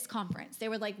this conference. They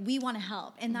were like, we want to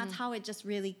help. And that's how it just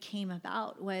really came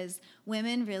about, was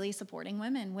women really supporting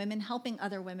women helping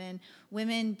other women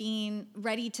being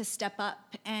ready to step up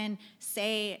and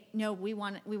say, no, we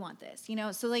want this,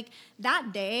 So like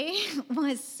that day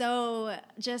was so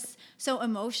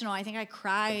emotional. I think I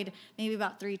cried maybe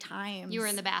about 3 times. You were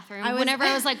in the bathroom. Whenever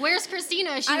I was like, where's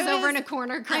Christina? She was over in a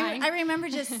corner crying. I remember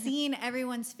just seeing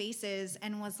everyone's faces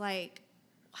and was like,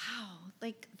 wow,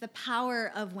 like the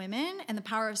power of women and the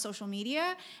power of social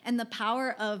media and the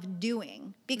power of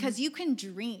doing, because you can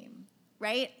dream,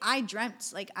 right? I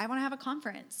dreamt, like, I want to have a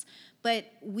conference, but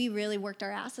we really worked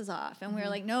our asses off, and we were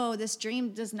like, no, this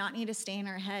dream does not need to stay in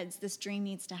our heads. This dream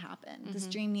needs to happen. This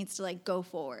dream needs to, like, go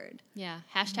forward. Yeah.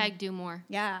 #do more.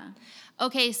 Yeah.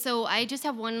 Okay. So I just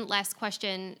have one last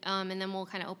question, and then we'll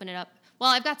kind of open it up. Well,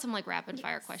 I've got some, like, rapid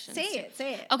fire questions. Say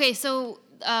it. Okay, so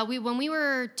when we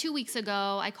were 2 weeks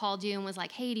ago, I called you and was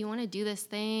like, hey, do you want to do this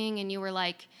thing? And you were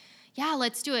like, yeah,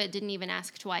 let's do it. Didn't even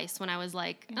ask twice, when I was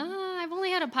like, I've only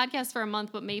had a podcast for a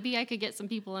month, but maybe I could get some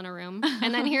people in a room.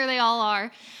 And then here they all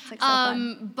are. It's like so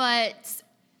fun. But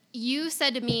you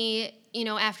said to me,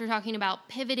 after talking about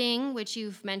pivoting, which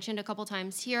you've mentioned a couple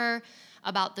times here,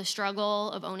 about the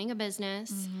struggle of owning a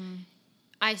business,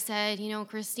 I said,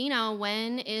 Christina,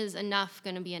 when is enough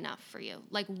going to be enough for you?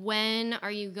 Like, when are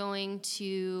you going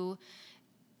to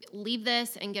leave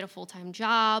this and get a full-time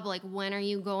job? Like, when are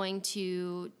you going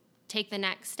to take the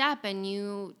next step? And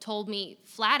you told me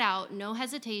flat out, no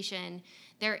hesitation,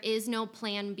 there is no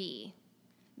plan B.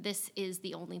 this is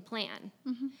the only plan.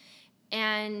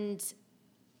 And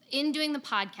in doing the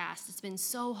podcast, it's been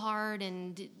so hard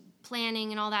and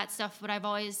planning and all that stuff, but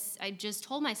I just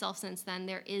told myself since then,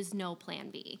 there is no plan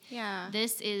B. Yeah.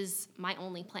 This is my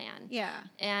only plan. Yeah.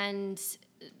 And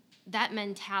that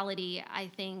mentality, I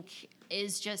think,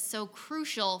 is just so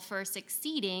crucial for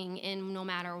succeeding in no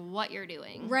matter what you're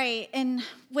doing. Right. And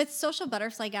with Social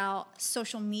Butterfly Gal,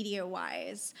 social media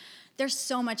wise, there's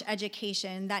so much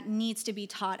education that needs to be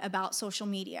taught about social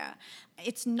media.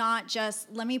 It's not just,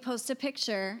 let me post a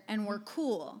picture and we're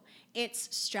cool.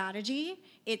 It's strategy,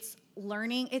 it's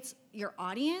learning, it's your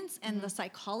audience and the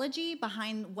psychology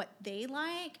behind what they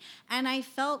like. And I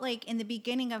felt like in the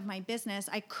beginning of my business,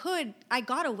 I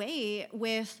got away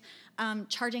with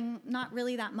charging not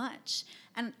really that much.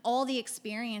 And all the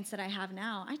experience that I have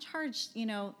now, I charge,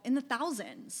 in the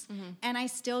thousands. And I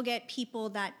still get people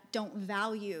that don't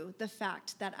value the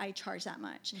fact that I charge that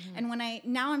much. And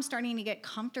now I'm starting to get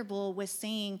comfortable with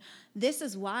saying, this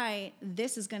is why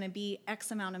this is going to be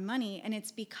X amount of money. And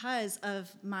it's because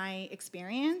of my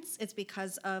experience. It's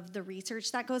because of the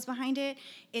research that goes behind it.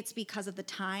 It's because of the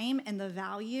time and the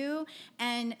value.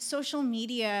 And social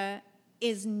media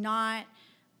is not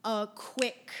a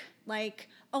quick,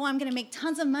 I'm going to make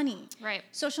tons of money. Right.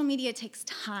 Social media takes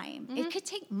time. It could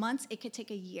take months. It could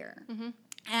take a year.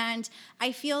 And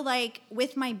I feel like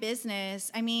with my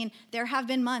business, there have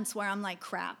been months where I'm like,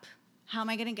 crap, how am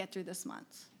I going to get through this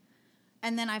month?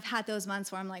 And then I've had those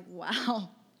months where I'm like, wow,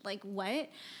 what?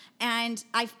 And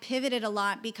I've pivoted a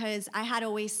lot because I had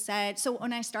always said, so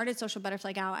when I started Social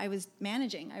Butterfly Gal, I was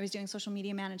doing social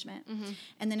media management.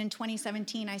 And then in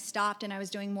 2017, I stopped and I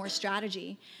was doing more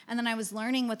strategy. And then I was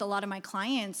learning with a lot of my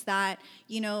clients that,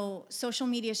 social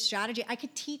media strategy, I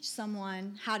could teach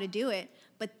someone how to do it,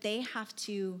 but they have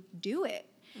to do it.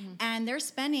 And they're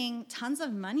spending tons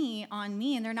of money on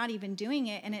me and they're not even doing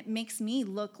it. And it makes me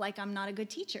look like I'm not a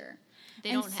good teacher.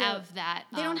 They don't have that.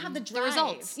 They don't have the drive. The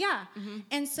results. Yeah.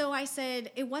 And so I said,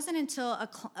 it wasn't until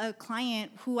a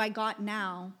client who I got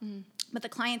now, but the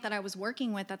client that I was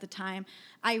working with at the time,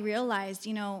 I realized,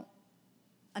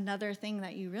 another thing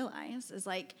that you realize is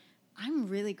I'm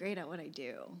really great at what I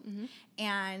do.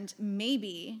 And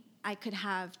maybe I could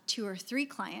have 2 or 3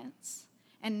 clients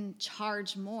and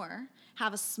charge more,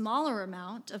 have a smaller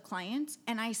amount of clients,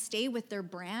 and I stay with their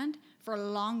brand for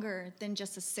longer than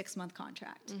just a 6-month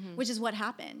contract, which is what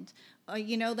happened.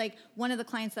 One of the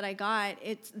clients that I got,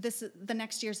 the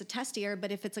next year's a test year,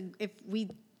 but if we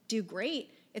do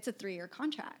great, it's a 3-year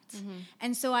contract.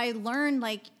 And so I learned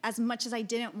as much as I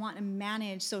didn't want to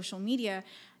manage social media,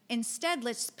 instead,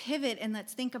 let's pivot and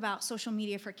let's think about social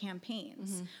media for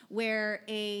campaigns, where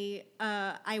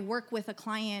I work with a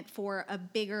client for a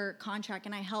bigger contract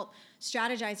and I help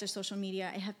strategize their social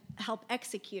media. I help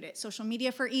execute it. Social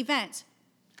media for events.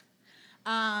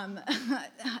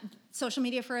 Social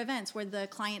media for events where the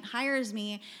client hires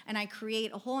me and I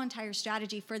create a whole entire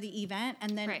strategy for the event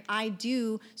and then I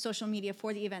do social media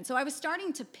for the event. So I was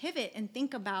starting to pivot and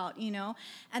think about,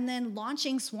 and then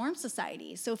launching Swarm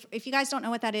Society. So if you guys don't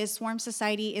know what that is, Swarm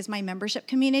Society is my membership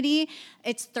community.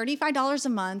 It's $35 a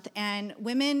month and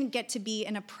women get to be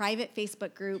in a private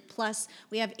Facebook group. Plus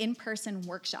we have in-person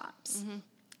workshops.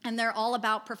 And they're all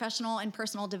about professional and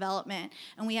personal development.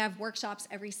 And we have workshops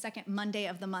every second Monday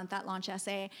of the month at Launch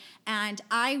SA. And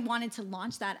I wanted to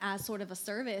launch that as sort of a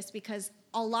service because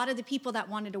a lot of the people that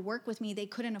wanted to work with me, they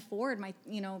couldn't afford my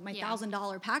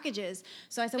 $1,000 packages.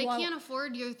 So I said, they can't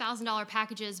afford your $1,000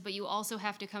 packages, but you also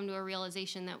have to come to a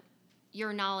realization that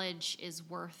your knowledge is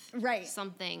worth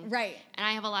something. Right. And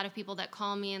I have a lot of people that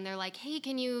call me and they're like, hey,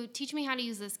 can you teach me how to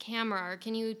use this camera? Or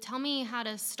can you tell me how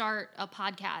to start a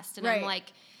podcast? And I'm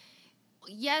like,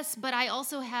 yes, but I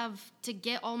also have to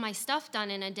get all my stuff done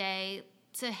in a day.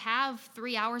 To have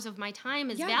 3 hours of my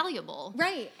time is valuable.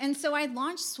 Right. And so I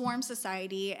launched Swarm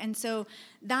Society. And so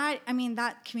that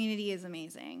community is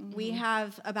amazing. We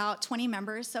have about 20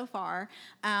 members so far.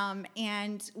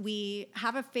 And we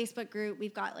have a Facebook group.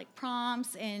 We've got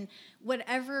prompts and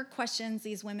whatever questions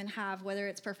these women have, whether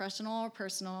it's professional or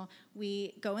personal,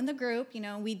 we go in the group,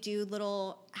 we do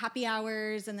little happy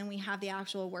hours and then we have the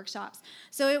actual workshops.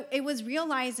 So it was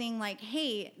realizing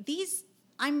hey,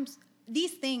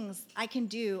 these things I can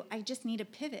do, I just need to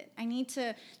pivot. I need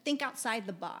to think outside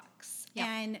the box.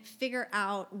 and figure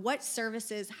out what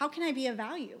services, how can I be of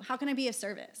value? How can I be of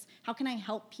service? How can I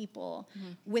help people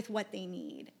with what they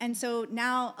need? And so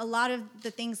now a lot of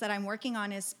the things that I'm working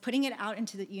on is putting it out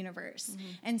into the universe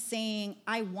and saying,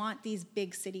 I want these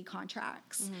big city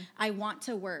contracts. I want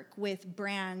to work with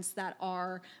brands that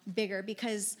are bigger,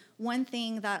 because one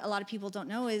thing that a lot of people don't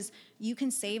know is you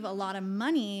can save a lot of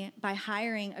money by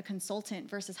hiring a consultant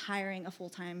versus hiring a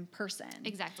full-time person.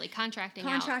 Exactly. Contracting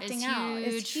out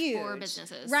is huge for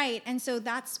businesses. Right. And so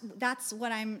that's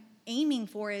what I'm aiming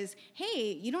for is,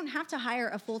 hey, you don't have to hire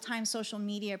a full-time social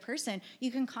media person.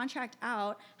 You can contract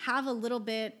out, have a little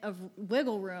bit of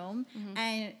wiggle room,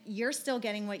 and you're still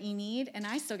getting what you need, and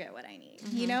I still get what I need,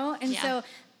 you know? And so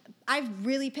I've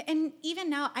really, and even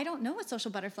now, I don't know what Social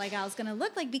Butterfly Gal is going to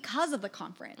look like because of the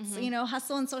conference. You know,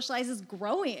 Hustle and Socialize is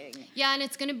growing. Yeah, and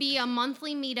it's going to be a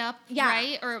monthly meetup,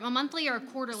 right? Or a monthly or a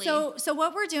quarterly. So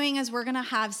what we're doing is we're going to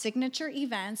have signature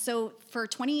events. So for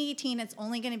 2018, it's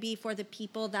only going to be for the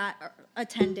people that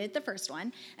attended the first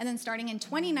one. And then starting in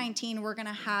 2019, we're going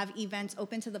to have events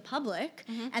open to the public.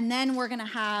 And then we're going to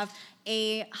have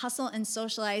a Hustle and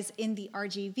Socialize in the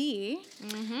RGV.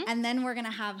 And then we're going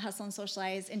to have Hustle and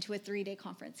Socialize into a 3-day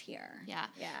conference here. Yeah.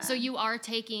 So you are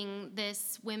taking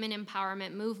this women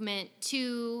empowerment movement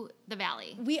to the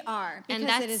Valley. We are. And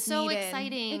that's it is so needed.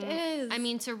 exciting. It is. I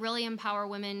mean, to really empower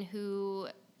women who...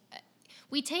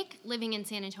 We take living in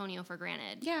San Antonio for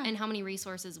granted, and how many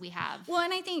resources we have. Well,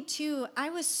 and I think too, I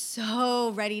was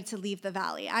so ready to leave the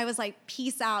Valley. I was like,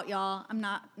 peace out, y'all. I'm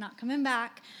not coming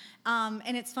back.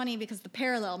 And it's funny because the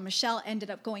parallel, Michelle ended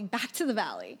up going back to the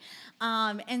Valley.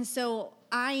 And so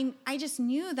I just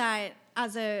knew that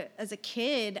as a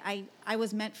kid, I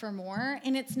was meant for more.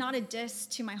 And it's not a diss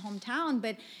to my hometown,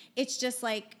 but it's just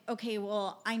like, okay,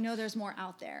 well, I know there's more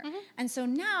out there. And so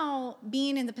now,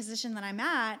 being in the position that I'm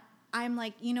at, I'm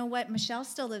like, you know what? Michelle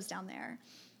still lives down there.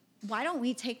 Why don't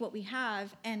we take what we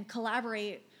have and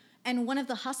collaborate? And one of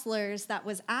the hustlers that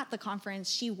was at the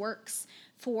conference, she works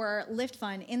for Lift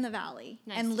Fund in the Valley.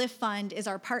 Nice. And Lift Fund is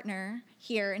our partner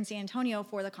here in San Antonio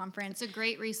for the conference. It's a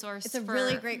great resource. It's a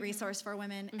really great resource for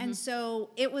women. And so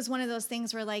it was one of those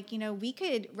things where, like, you know, we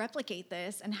could replicate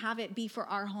this and have it be for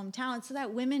our hometown so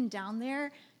that women down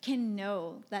there can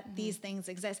know that these things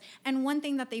exist. And one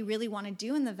thing that they really want to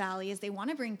do in the Valley is they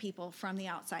want to bring people from the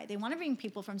outside. They want to bring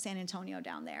people from San Antonio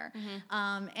down there.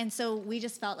 And so we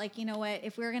just felt like, you know what,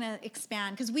 if we're going to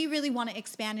expand, because we really want to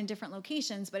expand in different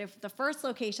locations, but if the first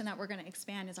location that we're going to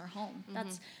expand is our home,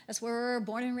 that's where we were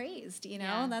born and raised, you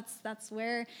know, that's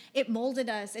where it molded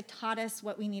us. It taught us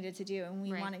what we needed to do, and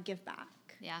we want to give back.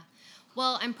 Yeah.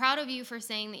 Well, I'm proud of you for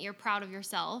saying that you're proud of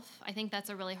yourself. I think that's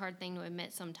a really hard thing to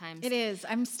admit sometimes. It is.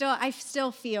 I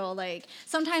still feel like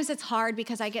sometimes it's hard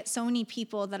because I get so many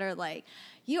people that are like,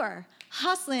 you are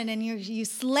hustling and you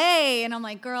slay. And I'm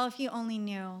like, girl, if you only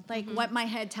knew like what my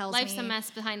head tells me. Life's a mess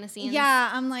behind the scenes. Yeah.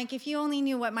 I'm like, if you only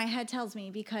knew what my head tells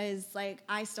me, because like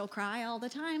I still cry all the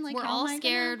time. Like, we're all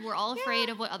scared. We're all afraid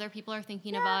of what other people are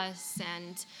thinking of us.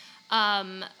 And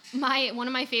one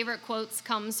of my favorite quotes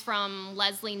comes from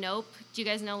Leslie Knope. Do you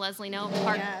guys know Leslie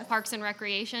Knope? Parks and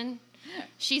Recreation.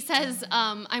 She says,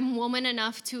 I'm woman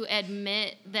enough to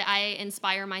admit that I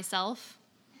inspire myself.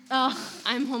 Oh.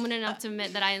 I'm woman enough to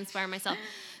admit that I inspire myself.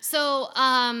 So,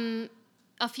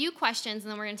 a few questions,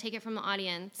 and then we're going to take it from the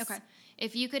audience. Okay.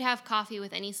 If you could have coffee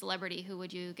with any celebrity, who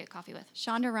would you get coffee with?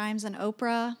 Shonda Rhimes and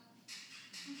Oprah.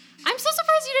 I'm so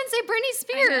surprised you didn't say Britney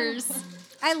Spears.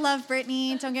 I love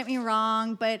Britney, don't get me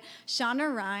wrong, but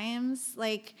Shonda Rhimes,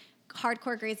 like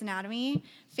hardcore Grey's Anatomy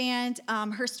fan,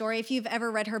 her story, if you've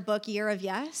ever read her book, Year of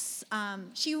Yes,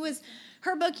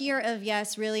 her book, Year of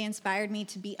Yes, really inspired me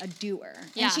to be a doer.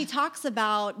 Yeah. And she talks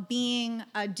about being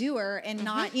a doer and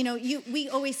not, you know, we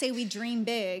always say we dream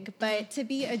big, but to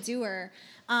be a doer.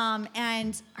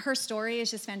 And her story is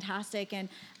just fantastic. And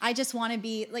I just want to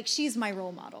be, like, she's my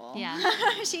role model. Yeah.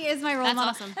 She is my role model.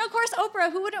 That's awesome. And of course,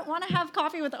 Oprah. Who wouldn't want to have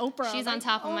coffee with Oprah? She's on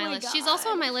top of my list. God. She's also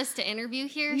on my list to interview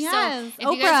here. Yes, so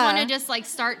if you guys want to just, like,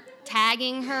 start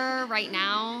tagging her right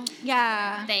now.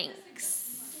 Yeah.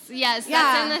 Thanks. Yes,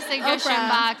 that's in the suggestion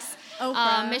box.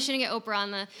 Oprah. Mission to get Oprah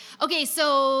on the... Okay,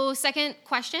 so second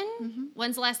question.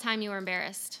 When's the last time you were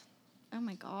embarrassed? Oh,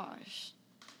 my gosh.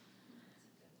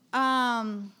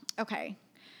 Okay.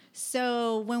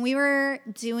 So when we were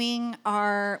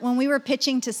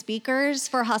pitching to speakers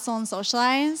for Hustle and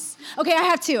Socialize. Okay, I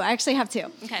have two. I actually have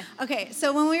two. Okay. Okay,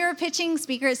 so when we were pitching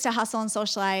speakers to Hustle and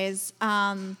Socialize,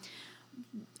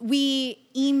 we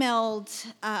emailed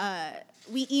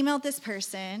this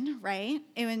person, right?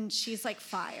 And she's like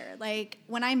fire. Like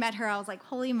when I met her, I was like,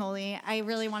 holy moly, I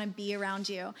really want to be around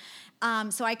you.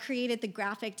 So I created the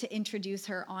graphic to introduce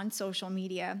her on social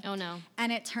media. Oh no.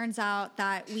 And it turns out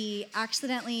that we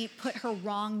accidentally put her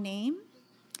wrong name.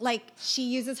 Like she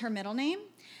uses her middle name.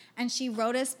 And she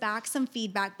wrote us back some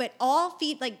feedback, but all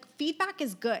feedback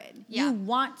is good. Yeah. You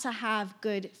want to have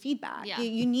good feedback. Yeah.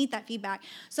 You need that feedback.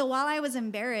 So while I was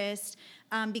embarrassed,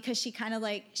 because she kind of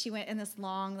she went in this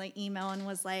long email and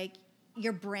was like,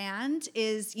 your brand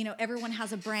is, everyone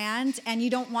has a brand and you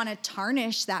don't want to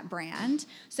tarnish that brand.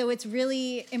 So it's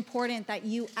really important that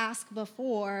you ask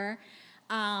before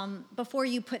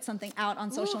you put something out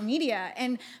on social media.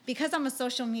 And because I'm a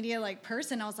social media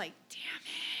person, I was like, damn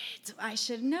it. I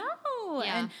should know.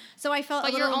 Yeah. And so I felt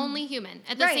but you're only human.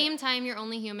 At the same time, you're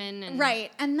only human. And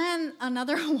right. And then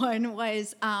another one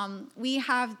was I'm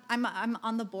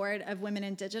on the board of Women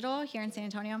in Digital here in San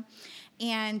Antonio.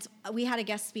 And we had a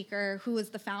guest speaker who was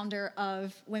the founder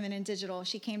of Women in Digital.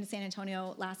 She came to San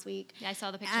Antonio last week. Yeah, I saw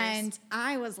the pictures. And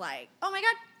I was like, oh my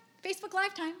God, Facebook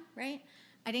Live time, right?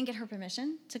 I didn't get her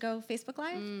permission to go Facebook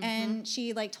Live. Mm-hmm. And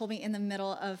she told me in the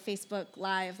middle of Facebook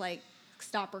Live,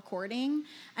 stop recording.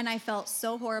 And I felt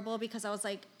so horrible because I was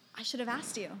like, I should have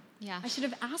asked you. Yeah. I should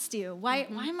have asked you. Why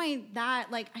am I that?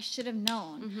 I should have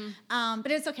known.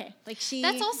 But it's okay.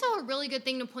 That's also a really good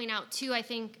thing to point out too, I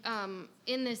think,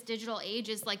 in this digital age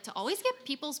is to always get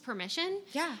people's permission.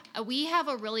 Yeah. We have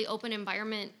a really open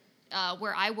environment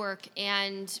where I work,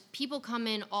 and people come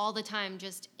in all the time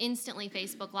just instantly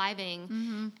Facebook Living.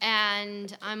 Mm-hmm.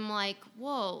 And I'm like,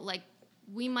 whoa,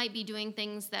 we might be doing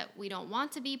things that we don't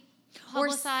want to be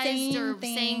publicized or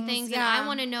saying things. Yeah. And I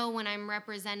want to know when I'm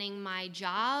representing my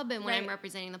job and when I'm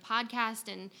representing the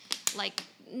podcast, and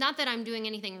not that I'm doing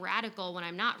anything radical when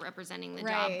I'm not representing the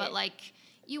job, but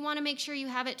you want to make sure you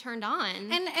have it turned on.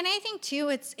 And I think too,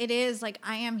 it is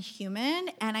I am human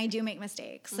and I do make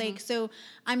mistakes. Mm-hmm. So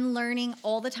I'm learning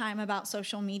all the time about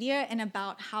social media and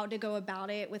about how to go about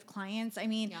it with clients. I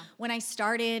mean, when I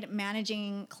started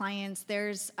managing clients,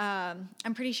 there's,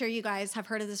 I'm pretty sure you guys have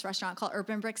heard of this restaurant called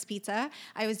Urban Bricks Pizza.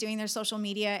 I was doing their social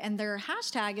media and their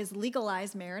hashtag is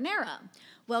legalize marinara.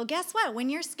 Well, guess what? When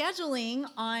you're scheduling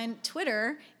on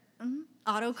Twitter,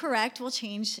 autocorrect will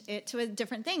change it to a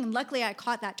different thing. Luckily, I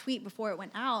caught that tweet before it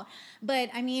went out.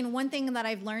 But I mean, one thing that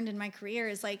I've learned in my career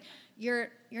is you're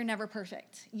never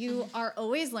perfect. You are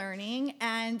always learning.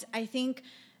 And I think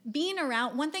being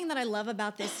around, one thing that I love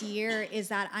about this year is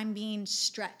that I'm being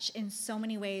stretched in so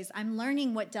many ways. I'm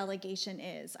learning what delegation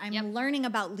is. I'm learning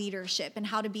about leadership and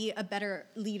how to be a better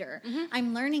leader. Mm-hmm.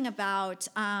 I'm learning about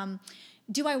how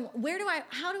do I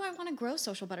want to grow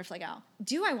Social Butterfly Gal?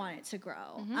 Do I want it to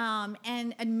grow? Mm-hmm.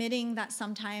 And admitting that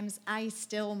sometimes I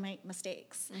still make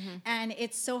mistakes. Mm-hmm. And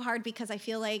it's so hard because I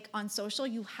feel like on social,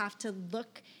 you have to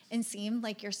look and seem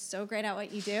like you're so great at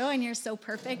what you do and you're so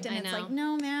perfect. And it's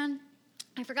no, man,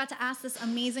 I forgot to ask this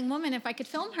amazing woman if I could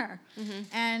film her. Mm-hmm.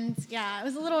 And it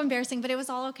was a little embarrassing, but it was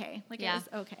all okay. It was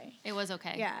okay. It was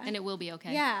okay. Yeah. And it will be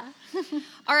okay. Yeah.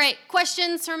 All right.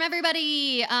 Questions from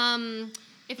everybody.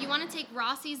 If you want to take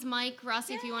Rossi's mic,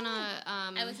 Rossi, if you want to...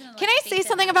 Can I say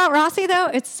something about Rossi, though?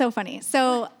 It's so funny.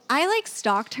 So I,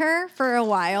 stalked her for a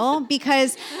while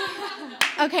because...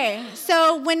 Okay,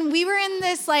 so when we were in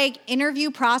this,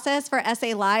 interview process for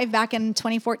SA Live back in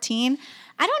 2014,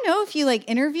 I don't know if you,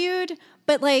 interviewed,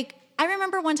 but, I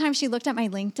remember one time she looked at my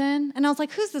LinkedIn, and I was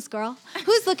like, who's this girl?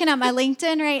 Who's looking at my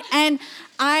LinkedIn, right? And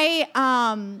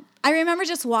I remember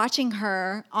just watching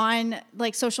her on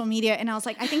social media, and I was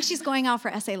like, I think she's going out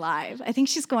for SA Live. I think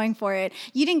she's going for it.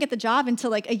 You didn't get the job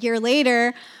until a year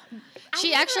later.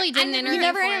 She actually didn't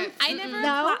interview for it. I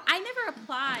never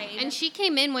applied. And she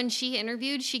came in, when she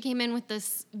interviewed, she came in with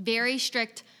this very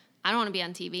strict, I don't want to be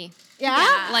on TV.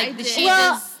 Yeah? She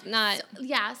does not.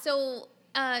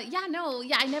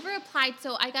 I never applied.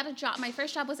 So I got a job. My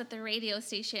first job was at the radio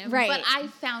station. Right. But I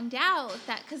found out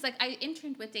that, because I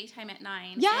interned with Daytime at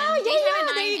 9. Yeah,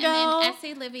 there you go. And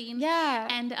then SA Living. Yeah.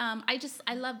 And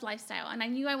I loved lifestyle. And I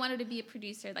knew I wanted to be a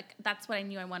producer. That's what I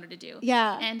knew I wanted to do.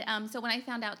 Yeah. And so when I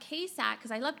found out KSAT,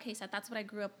 because I loved KSAT, that's what I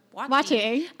grew up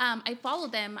watching. I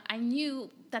followed them. I knew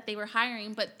that they were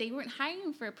hiring, but they weren't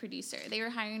hiring for a producer. They were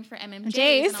hiring for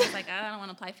MMJs. And I was like, I don't want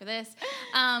to apply for this.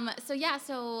 So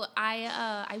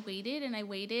I waited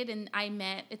and I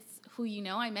met, it's who you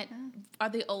know. I met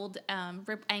the old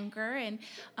Rip Anchor, and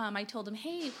I told him,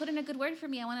 hey, put in a good word for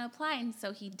me. I want to apply. And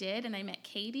so he did, and I met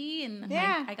Katie, and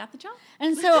I got the job.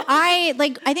 And so I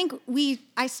think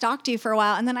I stalked you for a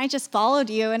while, and then I just followed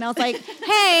you, and I was like,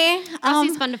 hey.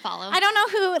 Rossi's fun to follow. I don't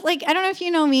know if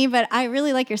you know me, but I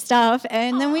really like your stuff.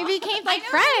 And then we became friends.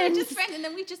 We were just friends, and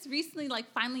then we just recently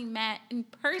finally met in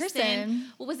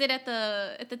person. What was it, at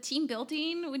the team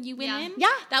building when you went in? Yeah.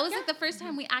 That was the first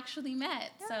time we actually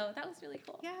met. Yeah. So that was really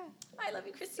cool. Yeah. I love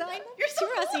you, Christina. You're so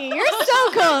Rossi. You're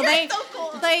so cool. You're so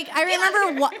cool. I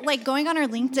remember going on her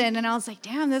LinkedIn, and I was like,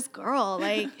 damn, this girl,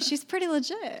 she's pretty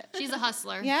legit. She's a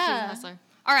hustler. Yeah. She's a hustler.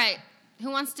 All right. Who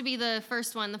wants to be the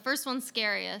first one? The first one's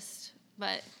scariest,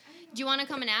 but do you want to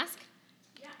come and ask?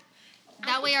 Yeah.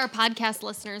 That way our podcast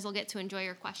listeners will get to enjoy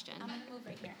your question. I'm going to move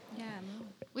right here. Yeah, move.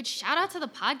 Which, shout out to the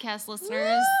podcast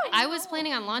listeners. Woo! I was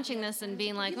planning on launching this and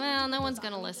being like, well, no one's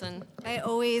going to listen. I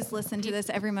always listen to this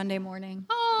every Monday morning.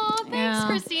 Oh, thanks,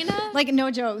 Christina. No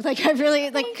joke. I really,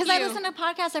 because I listen to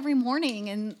podcasts every morning,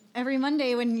 and every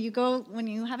Monday when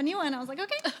you have a new one, I was like,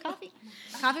 okay, coffee.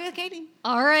 Coffee with Katie.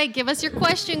 All right, give us your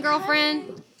question,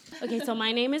 girlfriend. Okay, so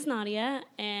my name is Nadia,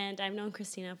 and I've known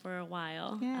Christina for a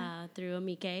while through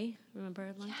Amike. Remember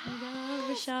a long time ago,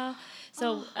 Michelle?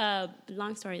 So,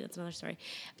 long story, that's another story.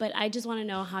 But I just want to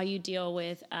know how you deal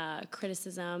with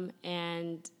criticism,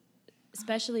 and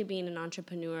especially being an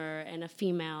entrepreneur and a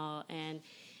female and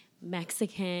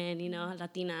Mexican,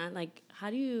 Latina. How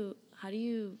do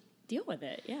you deal with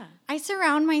it? Yeah. I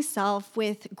surround myself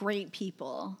with great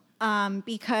people.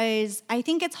 Because I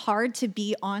think it's hard to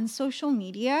be on social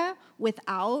media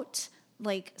without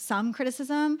some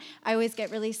criticism. I always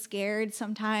get really scared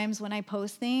sometimes when I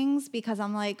post things, because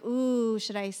I'm like, ooh,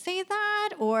 should I say that?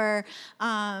 Or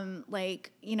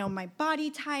my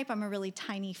body type, I'm a really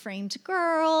tiny framed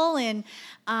girl. And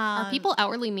are people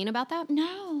outwardly mean about that?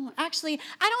 No, actually,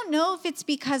 I don't know if it's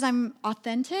because I'm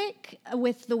authentic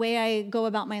with the way I go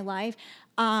about my life.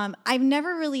 I've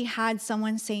never really had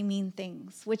someone say mean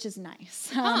things, which is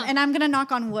nice. And I'm going to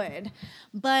knock on wood.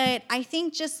 But I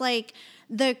think just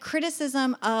the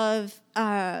criticism of,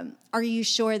 are you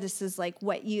sure this is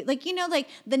what you, the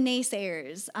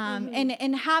naysayers,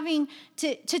 and having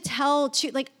to tell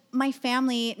my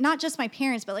family, not just my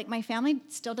parents, but my family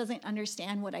still doesn't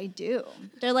understand what I do.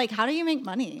 They're like, how do you make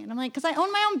money? And I'm like, because I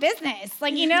own my own business.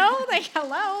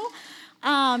 Hello.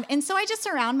 And so I just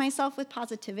surround myself with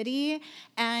positivity,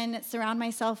 and surround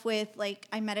myself with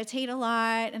I meditate a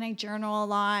lot, and I journal a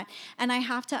lot, and I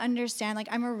have to understand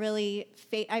I'm a really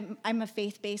I'm a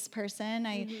faith-based person.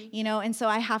 And so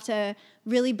I have to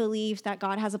really believe that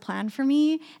God has a plan for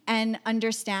me, and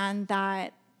understand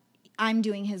that I'm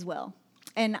doing His will.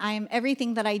 And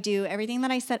everything that I do, everything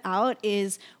that I set out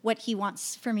is what He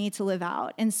wants for me to live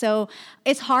out. And so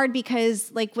it's hard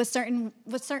because with certain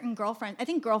girlfriends, I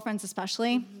think girlfriends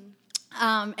especially,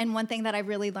 and one thing that I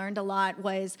really learned a lot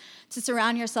was to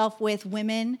surround yourself with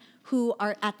women who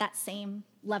are at that same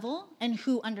level, and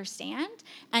who understand,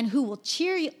 and who will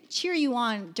cheer you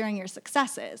on during your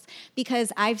successes.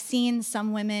 Because I've seen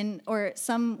some women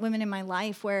in my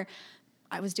life where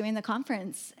I was doing the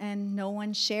conference and no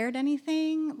one shared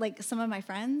anything. Some of my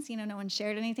friends, no one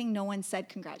shared anything. No one said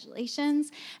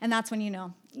congratulations. And that's when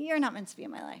you're not meant to be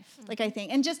in my life. I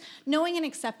think. And just knowing and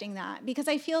accepting that. Because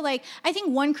I feel I think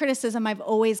one criticism I've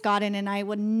always gotten, and I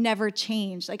would never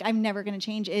change, I'm never going to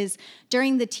change, is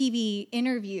during the TV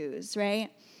interviews,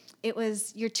 right? It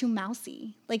was, you're too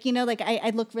mousy.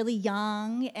 I look really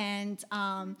young, and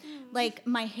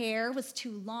my hair was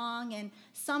too long, and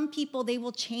some people, they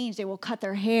will change. They will cut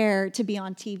their hair to be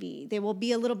on TV. They will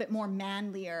be a little bit more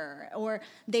manlier, or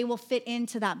they will fit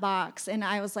into that box. And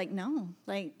I was like, no,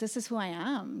 this is who I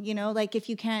am. If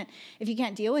you can't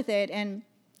deal with it. And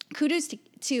kudos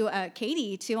to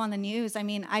Katie, too, on the news. I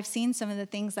mean, I've seen some of the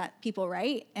things that people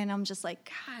write, and I'm just like,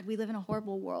 God, we live in a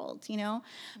horrible world, Mm-hmm.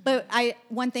 But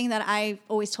one thing that I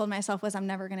always told myself was, I'm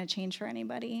never going to change for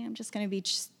anybody. I'm just going to be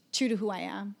true to who I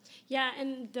am. Yeah,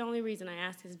 and the only reason I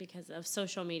ask is because of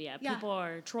social media. Yeah. People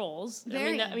are trolls.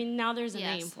 Very. I mean, now there's a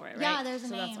name for it, right? Yeah, there's a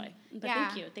name. So that's why. But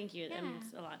thank you. That means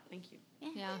a lot. Thank you.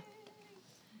 Yeah.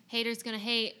 Haters gonna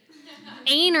hate.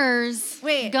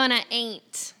 Ainers gonna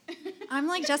ain't. I'm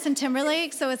like Justin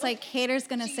Timberlake, so it's haters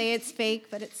gonna say it's fake,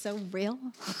 but it's so real.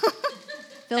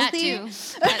 Filthy.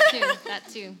 That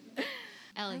too.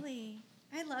 Ellie.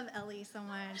 I love Ellie so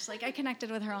much. I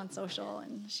connected with her on social,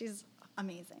 and she's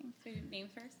amazing. So your name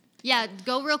first? Yeah,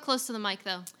 go real close to the mic,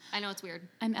 though. I know it's weird.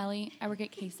 I'm Ellie. I work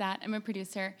at KSAT. I'm a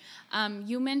producer.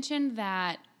 You mentioned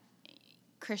that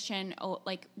Christian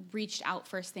like reached out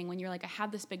first thing when you're like, I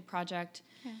have this big project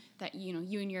that, you know,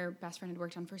 you and your best friend had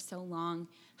worked on for so long.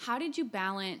 How did you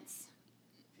balance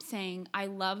saying, I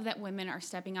love that women are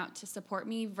stepping out to support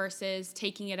me versus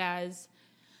taking it as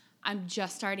I'm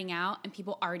just starting out and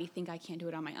people already think I can't do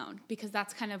it on my own? Because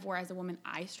that's kind of where, as a woman,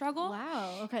 I struggle.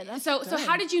 Wow. Okay. That's so good. So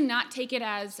how did you not take it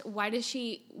as,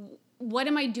 what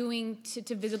am I doing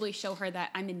to visibly show her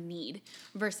that I'm in need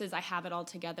versus I have it all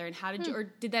together? And how did you, or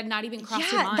did that not even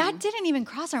cross your mind? That didn't even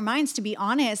cross our minds, to be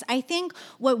honest. I think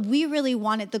what we really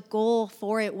wanted, the goal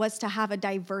for it was to have a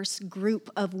diverse group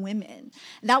of women.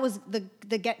 That was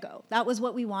the get-go. That was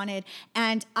what we wanted.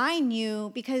 And I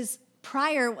knew, because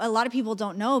prior, a lot of people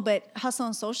don't know, but Hustle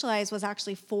and Socialize was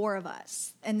actually 4 of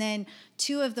us. And then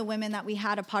 2 of the women that we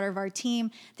had a part of our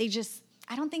team,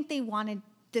 I don't think they wanted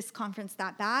this conference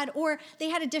that bad, or they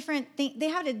had a different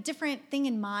thing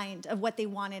in mind of what they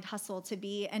wanted Hustle to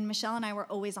be. And Michelle and I were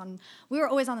always on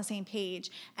the same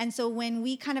page. And so when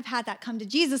we kind of had that come to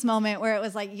Jesus moment where it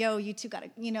was like, yo, you two gotta,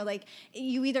 you know, like,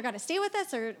 you either gotta stay with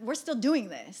us or we're still doing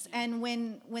this. And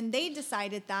when they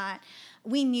decided that,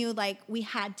 we knew like we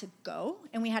had to go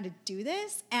and we had to do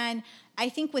this. And I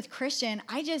think with Christian,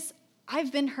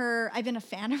 I've been a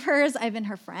fan of hers. I've been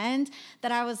her friend,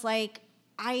 that I was like,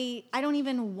 I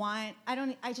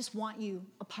just want you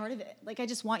a part of it. Like, I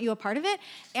just want you a part of it.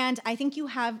 And I think you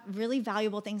have really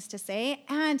valuable things to say.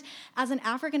 And as an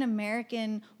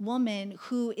African-American woman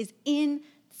who is in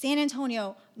San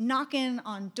Antonio knocking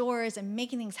on doors and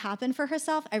making things happen for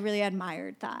herself, I really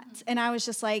admired that. And I was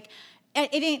just like, it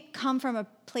didn't come from a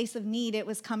place of need. It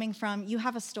was coming from, you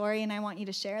have a story and I want you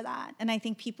to share that. And I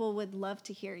think people would love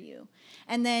to hear you.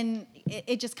 And then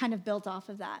it just kind of built off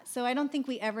of that. So I don't think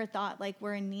we ever thought like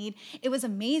we're in need. It was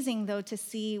amazing though to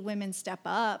see women step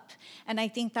up. And I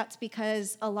think that's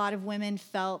because a lot of women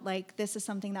felt like this is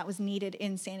something that was needed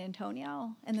in San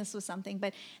Antonio. And this was something,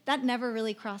 but that never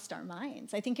really crossed our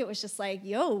minds. I think it was just like,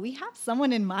 yo, we have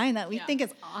someone in mind that we think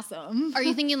is awesome. Are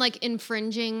you thinking like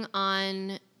infringing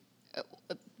on,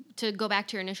 to go back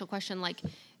to your initial question, like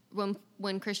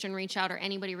when Christian reached out or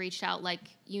anybody reached out, like,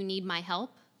 you need my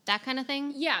help, that kind of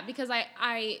thing? Yeah, because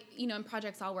I you know, in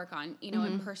projects I'll work on, you know,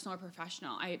 in personal or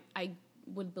professional, I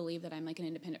would believe that I'm like an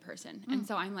independent person. And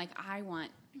so I'm like, I want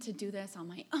to do this on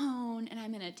my own and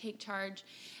I'm going to take charge.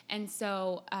 And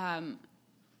so I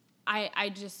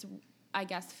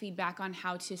guess feedback on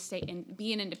how to stay and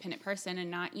be an independent person and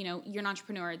not, you know, you're an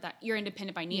entrepreneur, that you're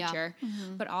independent by nature,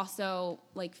 but also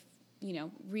like, you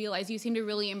know, realize you seem to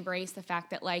really embrace the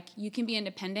fact that like you can be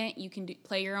independent, you can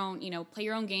play your own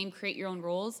game, create your own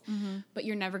rules, but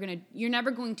you're never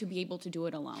going to be able to do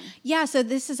it alone. Yeah, so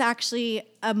this is actually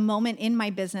a moment in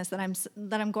my business that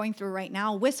I'm going through right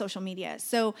now with social media.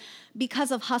 So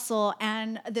because of Hustle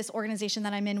and this organization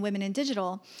that I'm in, Women in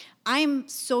Digital, I'm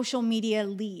social media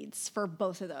leads for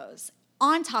both of those,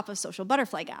 on top of Social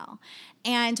Butterfly Gal.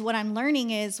 And what I'm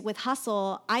learning is with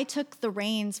Hustle, I took the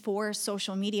reins for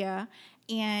social media,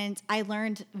 and I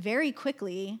learned very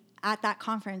quickly at that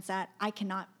conference that I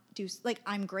cannot do, like,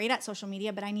 I'm great at social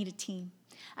media, but I need a team.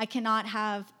 It cannot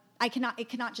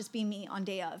just be me on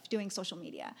day of doing social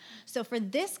media. So for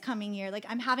this coming year, like,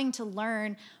 I'm having to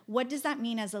learn, what does that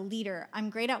mean as a leader?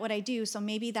 I'm great at what I do, so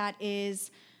maybe that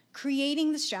is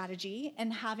creating the strategy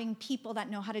and having people that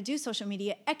know how to do social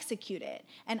media execute it.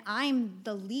 And I'm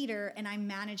the leader and I'm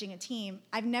managing a team.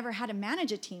 I've never had to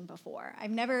manage a team before.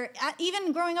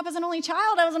 Even growing up as an only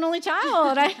child, I was an only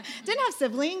child. I didn't have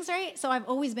siblings, right? So I've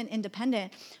always been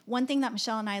independent. One thing that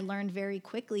Michelle and I learned very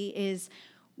quickly is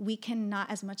we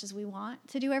cannot, as much as we want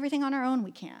to do everything on our own,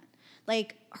 we can't.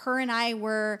 Like, her and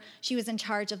she was in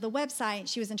charge of the website,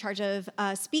 she was in charge of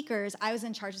speakers, I was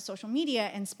in charge of social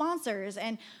media and sponsors,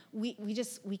 and we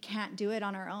can't do it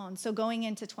on our own. So going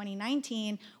into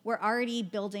 2019, we're already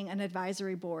building an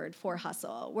advisory board for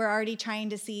Hustle. We're already trying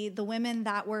to see the women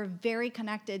that were very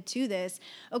connected to this.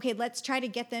 Okay, let's try to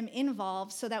get them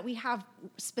involved so that we have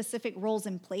specific roles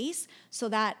in place so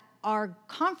that our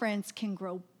conference can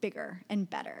grow bigger and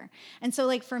better. And so,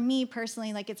 like, for me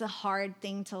personally, like, it's a hard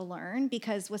thing to learn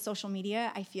because with social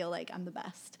media, I feel like I'm the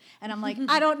best. And I'm like,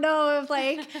 I don't know if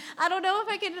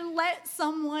I can let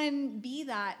someone be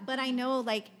that. But I know,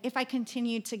 like, if I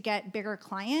continue to get bigger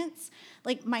clients,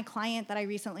 like my client that I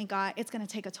recently got, it's going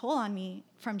to take a toll on me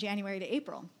from January to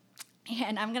April.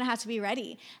 And I'm going to have to be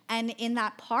ready. And in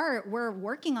that part, we're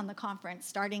working on the conference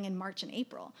starting in March and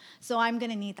April. So I'm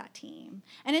going to need that team.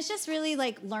 And it's just really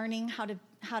like learning how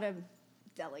to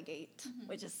delegate,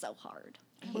 which is so hard.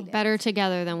 Better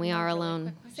together than we are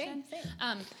alone. Same.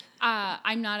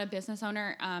 I'm not a business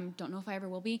owner. Don't know if I ever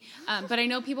will be. But I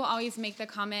know people always make the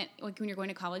comment, like when you're going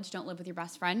to college, don't live with your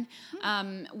best friend.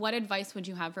 What advice would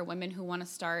you have for women who want to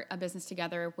start a business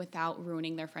together without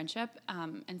ruining their friendship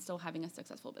and still having a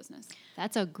successful business?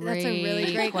 That's a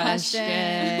really great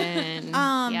question.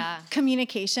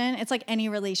 Communication. It's like any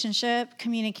relationship.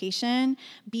 Communication,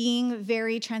 being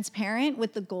very transparent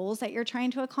with the goals that you're trying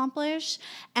to accomplish,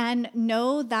 and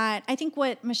know that I think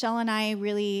what Michelle and I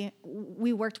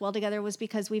we worked well together was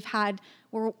because we're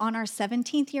on our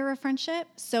 17th year of friendship.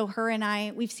 So her and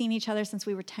I, we've seen each other since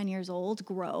we were 10 years old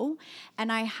grow.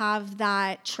 And I have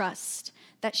that trust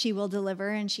that she will deliver,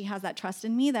 and she has that trust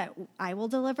in me that I will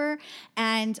deliver.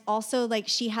 And also, like,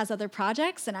 she has other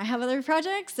projects and I have other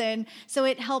projects. And so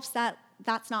it helps that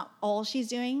that's not all she's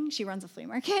doing. She runs a flea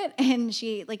market and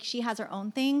she has her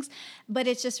own things, but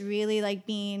it's just really like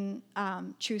being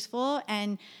truthful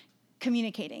and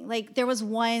communicating. Like, there was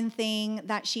one thing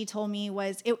that she told me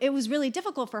was it was really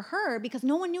difficult for her because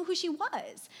no one knew who she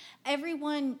was.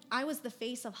 I was the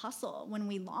face of Hustle when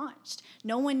we launched.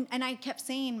 No one, and I kept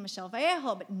saying Michelle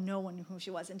Vallejo, but no one knew who she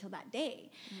was until that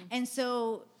day. And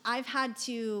so I've had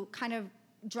to kind of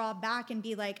draw back and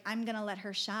be like, I'm going to let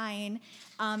her shine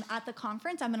at the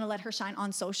conference. I'm going to let her shine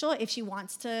on social if she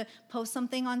wants to post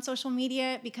something on social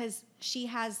media, because she's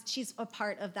a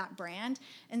part of that brand.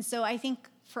 And so I think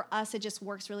for us, it just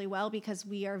works really well because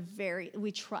we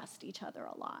trust each other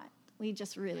a lot. We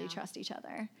just really trust each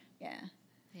other. Yeah.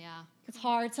 Yeah. It's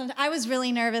hard sometimes. I was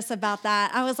really nervous about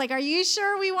that. I was like, are you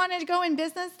sure we wanted to go in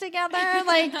business together?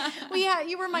 Like,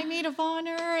 you were my maid of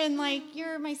honor and like,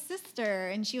 you're my sister.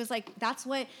 And she was like, that's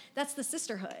the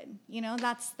sisterhood. You know,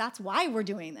 that's why we're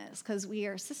doing this, because we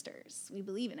are sisters. We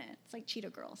believe in it. It's like Cheetah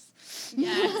Girls.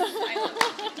 Yes, I love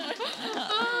it.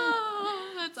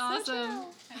 Oh, that's awesome.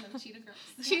 I love Cheetah Girls.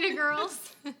 Cheetah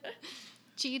Girls.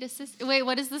 Cheetah Sisters. Wait,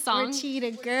 what is the song? We're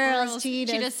Cheetah Girls,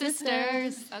 Cheetah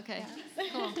Sisters. Okay,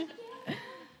 cool.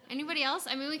 Anybody else?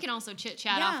 I mean, we can also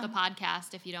chit-chat off the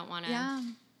podcast if you don't want to. Yeah.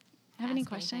 Have any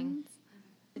questions?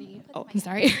 Oh, I'm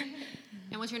sorry.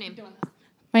 And what's your name?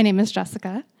 My name is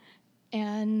Jessica.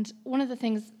 And one of the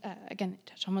things, again, I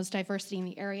touched on was diversity in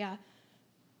the area.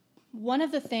 One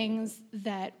of the things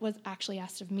that was actually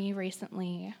asked of me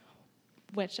recently,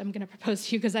 which I'm going to propose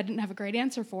to you because I didn't have a great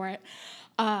answer for it,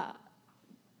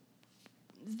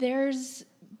 there's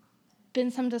been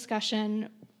some discussion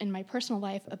in my personal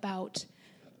life about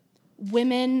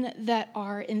women that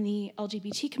are in the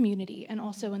LGBT community and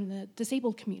also in the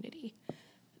disabled community,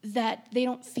 that they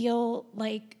don't feel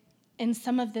like in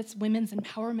some of this women's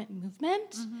empowerment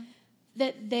movement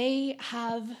that they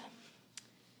have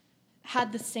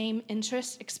had the same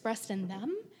interest expressed in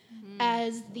them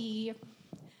as the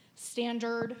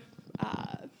standard,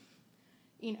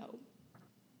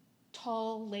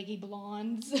 tall, leggy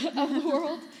blondes of the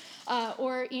world,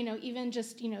 or, even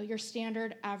just, your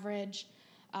standard average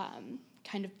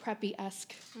kind of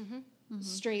preppy-esque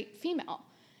straight female.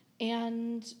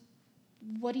 And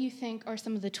what do you think are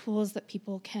some of the tools that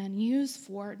people can use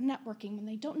for networking when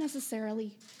they don't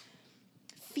necessarily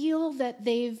feel that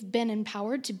they've been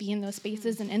empowered to be in those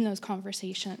spaces and in those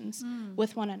conversations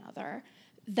with one another,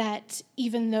 that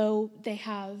even though they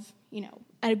have,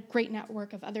 a great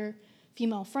network of other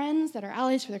female friends that are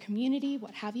allies for their community,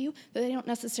 what have you, that they don't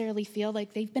necessarily feel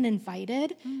like they've been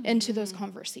invited into those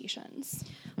conversations?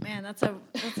 Man, that's a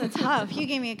tough. You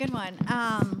gave me a good one.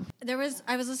 I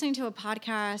was listening to a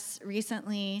podcast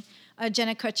recently,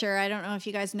 Jenna Kutcher. I don't know if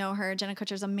you guys know her. Jenna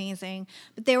Kutcher's amazing.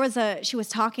 But she was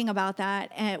talking about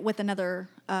that with another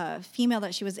female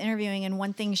that she was interviewing, and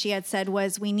one thing she had said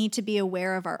was, we need to be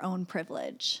aware of our own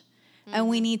privilege. And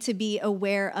we need to be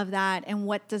aware of that, and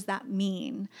what does that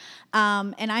mean?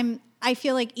 And I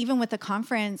feel like even with the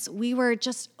conference, we were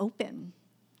just open.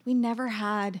 We never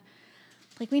had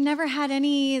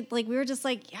any, we were just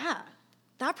like, yeah,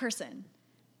 that person,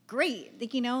 great.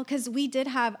 Because we did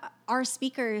have our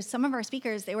speakers, some of our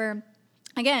speakers, they were,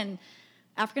 again,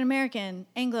 African-American,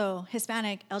 Anglo,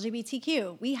 Hispanic,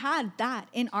 LGBTQ. We had that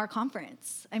in our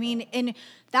conference. I mean, and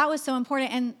that was so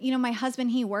important. And, my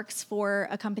husband, he works for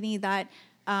a company that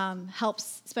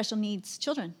helps special needs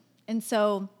children. And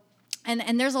so,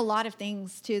 and there's a lot of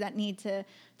things, too, that need to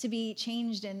be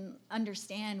changed and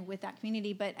understand with that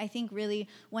community. But I think really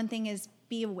one thing is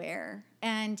be aware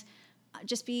and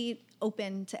just be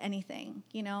open to anything,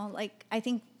 I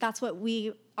think that's what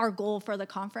our goal for the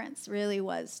conference really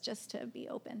was, just to be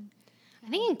open. I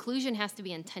think inclusion has to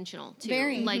be intentional too.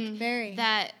 Very.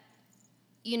 That,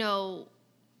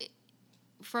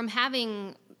 from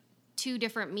having two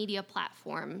different media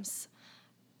platforms,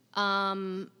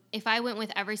 if I went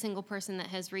with every single person that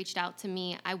has reached out to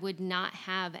me, I would not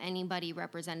have anybody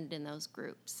represented in those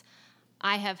groups.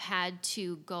 I have had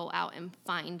to go out and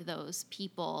find those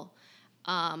people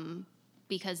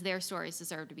because their stories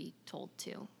deserve to be told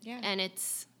too. Yeah. And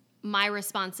it's my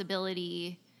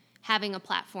responsibility, having a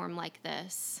platform like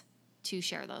this, to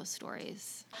share those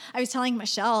stories. I was telling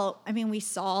Michelle, I mean, we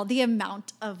saw the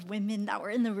amount of women that were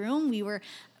in the room.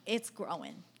 It's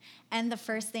growing. And the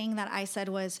first thing that I said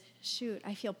was, shoot,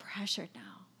 I feel pressured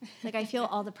now. Like, I feel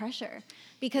all the pressure.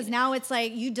 Because now it's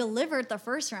like, you delivered the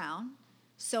first round,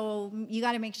 so you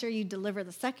got to make sure you deliver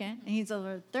the second, and you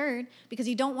deliver the third, because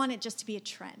you don't want it just to be a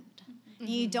trend. Mm-hmm.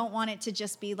 You don't want it to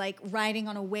just be like riding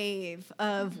on a wave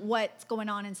of what's going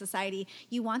on in society.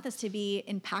 You want this to be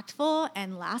impactful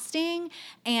and lasting.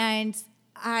 And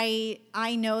I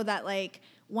know that, like,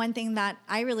 one thing that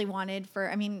I really wanted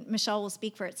Michelle will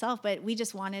speak for itself, but we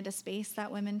just wanted a space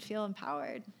that women feel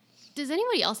empowered. Does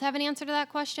anybody else have an answer to that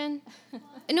question?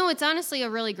 No, it's honestly a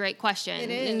really great question. It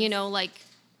is. And, like,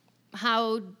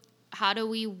 how do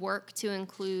we work to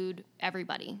include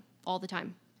everybody all the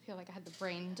time? I feel like I had the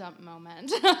brain dump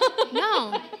moment.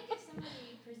 No. I think if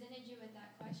somebody presented you with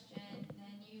that question,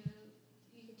 then you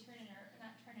could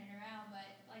not turn it around, but,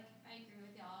 like, I agree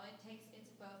with y'all.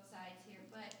 It's both sides here,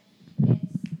 but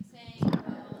it's saying,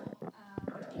 well,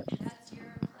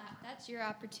 that's your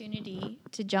opportunity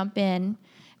to jump in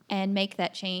and make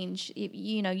that change.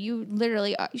 You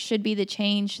literally should be the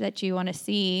change that you want to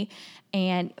see,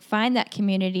 and find that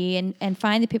community and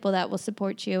find the people that will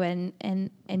support you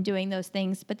and doing those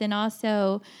things. But then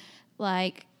also,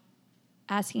 like,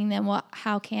 asking them, well,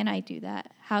 how can I do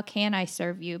that? How can I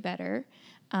serve you better?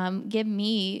 Give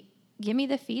me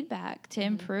the feedback to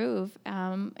improve,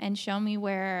 and show me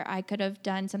where I could have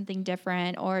done something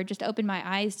different, or just open my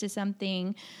eyes to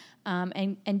something,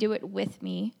 and do it with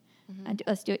me. And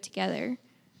let's do it together.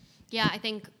 Yeah, I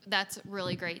think that's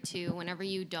really great too. Whenever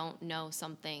you don't know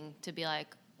something, to be like,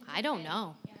 I don't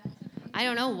know. I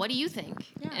don't know. What do you think?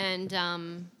 Yeah. And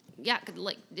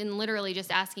and literally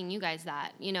just asking you guys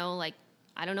that, like,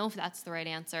 I don't know if that's the right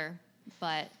answer,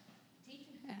 but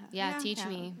teach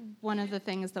me. One of the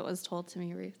things that was told to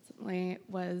me recently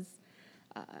was,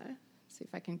 see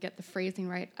if I can get the phrasing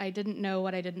right, I didn't know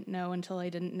what I didn't know until I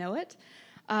didn't know it.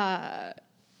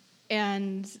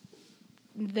 And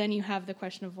then you have the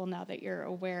question of, well, now that you're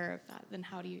aware of that, then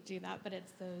how do you do that? But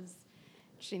it's those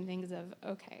interesting things of,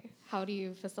 okay, how do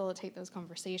you facilitate those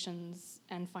conversations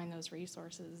and find those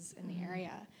resources in the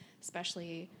area,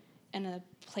 especially in a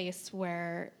place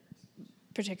where,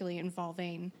 particularly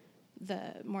involving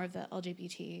more of the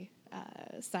LGBT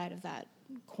side of that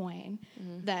coin,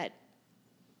 that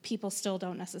people still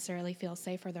don't necessarily feel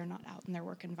safe, or they're not out in their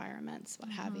work environments,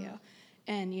 what have you.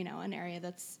 And, an area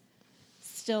that's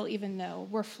still, even though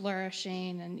we're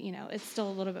flourishing, and, it's still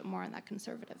a little bit more in that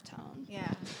conservative tone.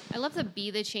 Yeah. I love to be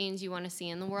the change you want to see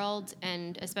in the world,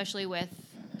 and especially with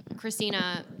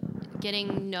Christina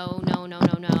getting no.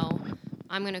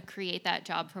 I'm going to create that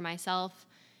job for myself.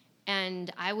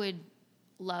 And I would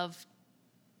love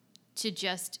to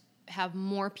just have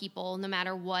more people, no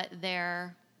matter what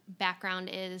their background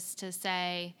is, to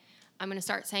say, I'm going to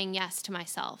start saying yes to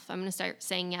myself. I'm going to start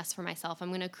saying yes for myself. I'm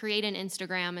going to create an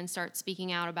Instagram and start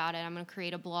speaking out about it. I'm going to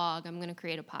create a blog. I'm going to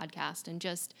create a podcast, and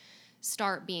just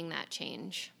start being that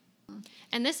change.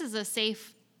 And this is a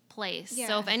safe place. Yeah.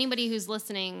 So if anybody who's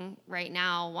listening right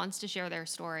now wants to share their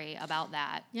story about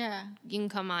that, you can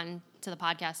come on to the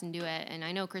podcast and do it. And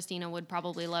I know Christina would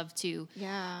probably love to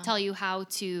tell you how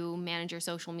to manage your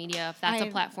social media, if that's a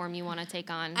platform you want to take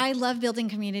on. I love building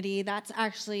community. That's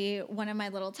actually one of my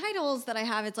little titles that I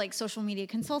have. It's like social media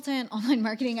consultant, online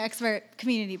marketing expert,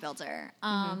 community builder.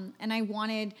 And I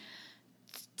wanted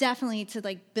definitely to,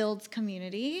 like, build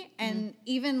community. And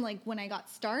even, like, when I got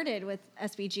started with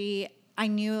SBG, I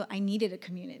knew I needed a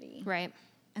community. Right.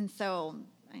 And so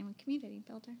I'm a community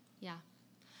builder. Yeah.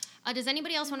 Does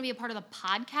anybody else want to be a part of the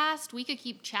podcast? We could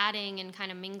keep chatting and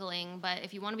kind of mingling, but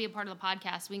if you want to be a part of the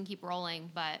podcast, we can keep rolling.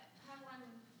 But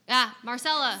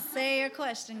Marcella. Say your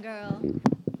question, girl.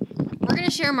 We're going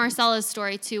to share Marcella's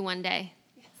story too one day.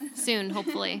 Soon,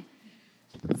 hopefully.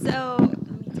 So,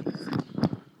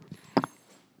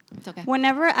 it's okay. my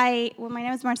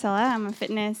name is Marcella. I'm a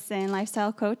fitness and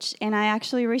lifestyle coach, and I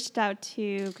actually reached out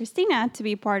to Christina to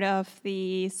be part of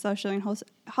the Social and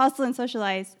Hustle and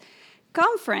Socialize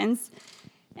conference.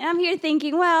 And I'm here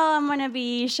thinking, well, I'm going to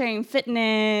be sharing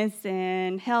fitness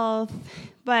and health.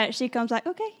 But she comes like,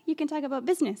 okay, you can talk about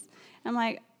business. I'm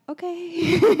like,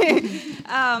 okay.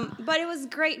 But it was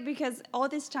great because all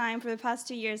this time, for the past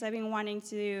 2 years, I've been wanting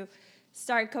to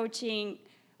start coaching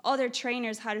other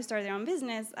trainers how to start their own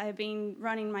business. I've been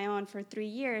running my own for 3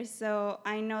 years, so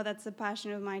I know that's a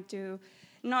passion of mine to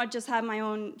not just have my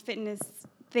own fitness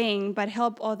thing, but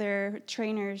help other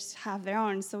trainers have their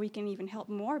own, so we can even help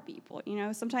more people. You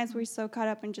know, sometimes we're so caught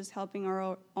up in just helping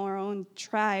our own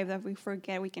tribe that we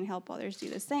forget we can help others do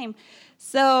the same.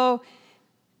 So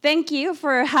thank you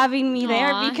for having me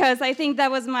there, because I think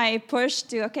that was my push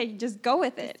to, okay, just go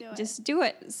with it. Just do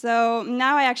it. So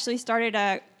now I actually started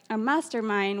a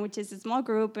mastermind, which is a small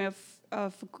group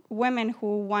of women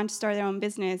who want to start their own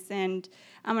business, and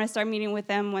I'm going to start meeting with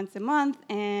them once a month.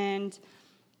 And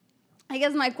I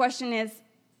guess my question is,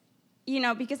 you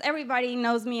know, because everybody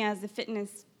knows me as a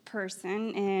fitness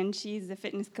person, and she's a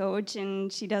fitness coach,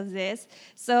 and she does this,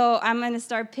 so I'm going to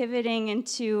start pivoting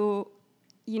into,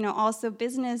 you know, also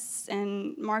business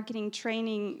and marketing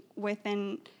training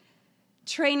within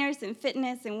trainers and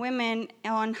fitness and women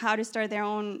on how to start their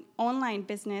own online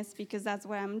business, because that's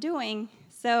what I'm doing.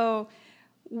 So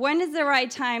when is the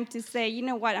right time to say, you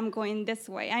know what, I'm going this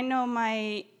way? I know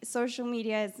my social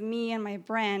media is me and my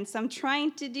brand, so I'm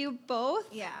trying to do both.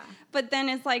 Yeah. But then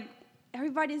it's like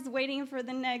everybody's waiting for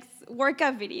the next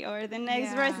workout video or the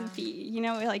next recipe. You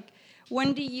know, like,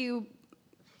 when do you,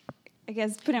 I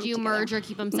guess, put them together? Do you merge or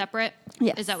keep them separate?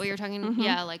 Yes. Is that what you're talking about?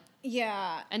 Yeah, like.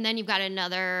 Yeah. And then you've got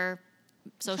another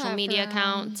social media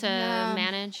account to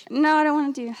manage? No, I don't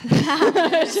want to do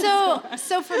that.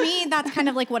 So for me, that's kind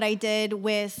of like what I did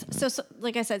with, so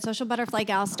like I said, Social Butterfly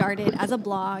Gal started as a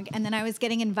blog, and then I was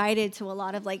getting invited to a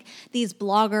lot of like these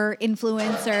blogger,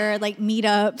 influencer, like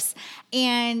meetups.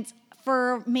 And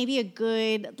for maybe a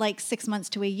good like 6 months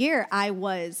to a year, I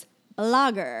was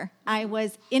blogger, I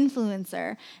was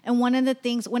influencer. And one of the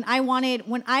things when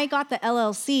I got the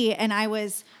LLC and I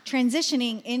was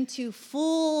transitioning into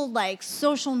full like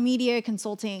social media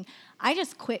consulting, I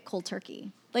just quit cold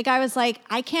turkey. Like, I was like,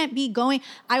 I can't be going.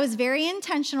 I was very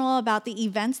intentional about the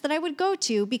events that I would go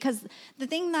to, because the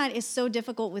thing that is so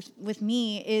difficult with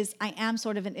me is I am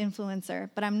sort of an influencer,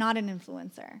 but I'm not an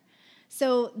influencer.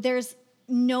 So there's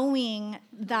knowing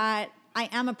that I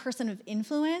am a person of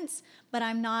influence, but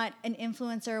I'm not an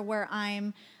influencer where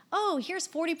I'm, oh, here's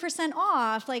 40%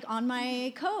 off, like on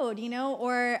my code, you know,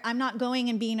 or I'm not going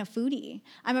and being a foodie.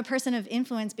 I'm a person of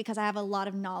influence because I have a lot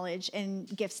of knowledge and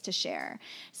gifts to share.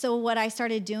 So what I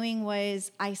started doing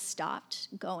was I stopped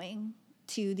going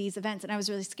to these events, and I was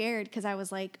really scared because I was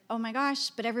like, oh my gosh,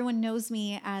 but everyone knows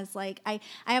me as like, I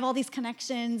have all these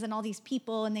connections and all these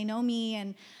people, and they know me,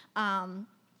 and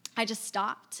I just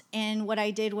stopped. And what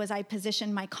I did was I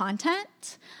positioned my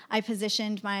content. I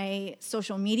positioned my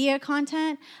social media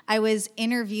content. I was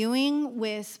interviewing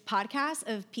with podcasts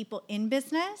of people in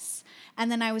business.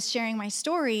 And then I was sharing my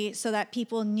story so that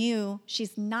people knew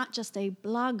she's not just a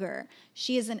blogger.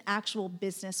 She is an actual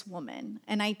businesswoman.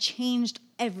 And I changed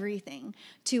everything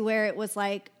to where it was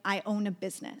like, I own a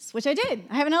business, which I did.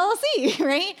 I have an LLC,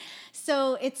 right?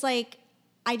 So it's like,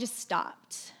 I just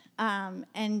stopped.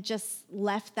 And just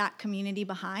left that community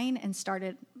behind and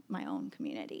started my own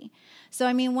community. So,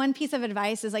 I mean, one piece of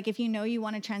advice is like, if you know you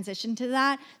want to transition to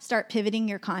that, start pivoting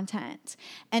your content.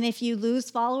 And if you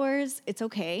lose followers, it's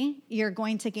okay. You're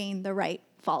going to gain the right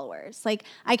followers. Like,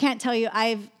 I can't tell you,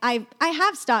 I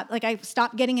have stopped, like, I've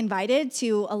stopped getting invited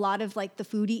to a lot of like the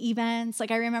foodie events. Like,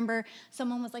 I remember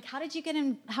someone was like, how did you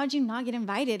not get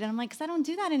invited? And I'm like, because I don't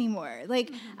do that anymore.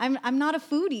 Like, I'm not a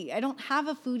foodie. I don't have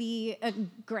a foodie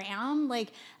gram.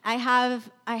 Like, I have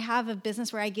a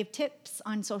business where I give tips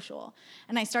on social,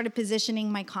 and I started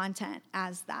positioning my content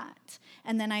as that.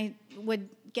 And then I would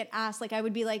get asked, like, I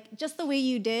would be like, just the way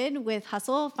you did with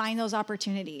Hustle, find those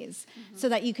opportunities so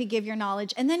that you could give your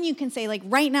knowledge. And then you can say, like,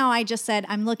 right now I just said,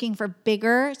 I'm looking for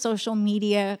bigger social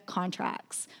media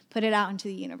contracts. Put it out into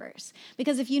the universe.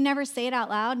 Because if you never say it out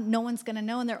loud, no one's going to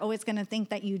know, and they're always going to think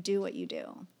that you do what you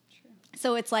do.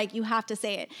 So it's like, you have to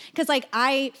say it. Because like,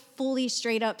 I fully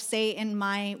straight up say in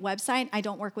my website, I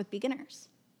don't work with beginners.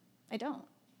 I don't.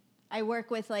 I work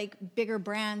with like bigger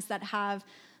brands that have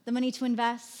the money to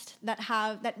invest, that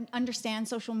understand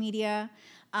social media,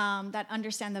 that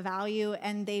understand the value,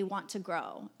 and they want to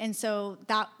grow. And so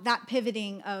that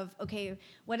pivoting of, okay,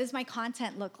 what does my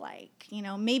content look like? You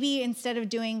know, maybe instead of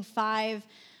doing 5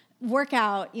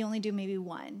 workout, you only do maybe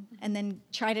 1, and then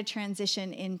try to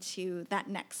transition into that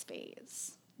next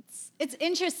phase. It's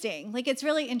interesting. Like, it's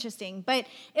really interesting, but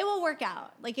it will work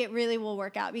out. Like, it really will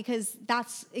work out, because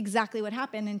that's exactly what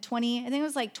happened in I think it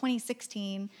was like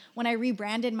 2016 when I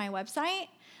rebranded my website.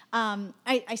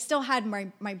 I still had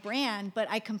my brand, but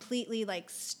I completely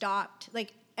like stopped.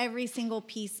 Like, every single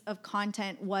piece of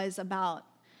content was about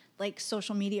like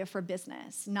social media for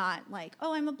business, not like,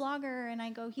 oh, I'm a blogger and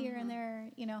I go here and there,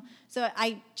 you know. So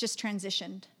I just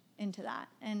transitioned into that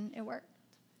and it worked.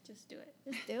 Just do it.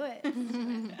 Just do it.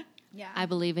 Yeah. I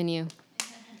believe in you.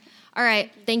 All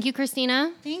right. Thank you,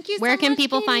 Christina. Thank you so Where can much,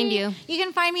 people Katie. find you? You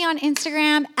can find me on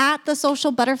Instagram at The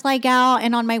Social Butterfly Gal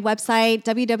and on my website,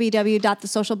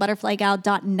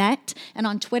 www.thesocialbutterflygal.net, and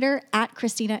on Twitter at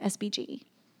Christina SBG.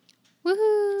 Woohoo!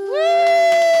 Woo!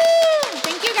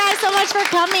 Thank you guys so much for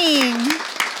coming.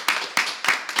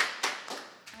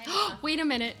 Wait a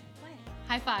minute.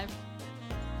 High five.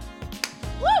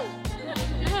 Woo!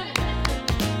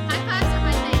 High fives are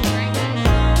my thing, right, guys?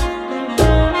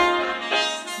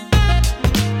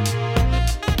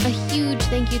 A huge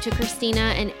thank you to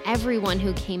Christina and everyone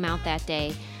who came out that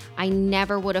day. I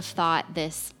never would have thought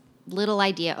this little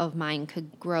idea of mine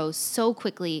could grow so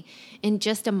quickly in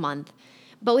just a month.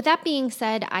 But with that being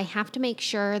said, I have to make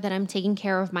sure that I'm taking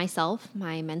care of myself,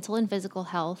 my mental and physical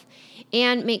health,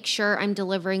 and make sure I'm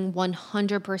delivering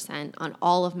 100% on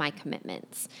all of my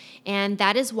commitments. And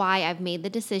that is why I've made the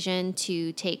decision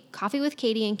to take Coffee with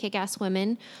Katie and Kick-Ass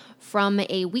Women from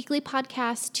a weekly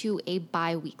podcast to a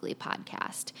bi-weekly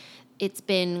podcast. It's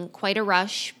been quite a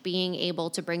rush being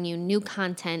able to bring you new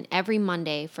content every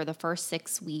Monday for the first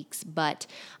 6 weeks, but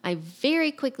I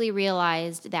very quickly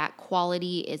realized that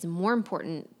quality is more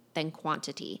important than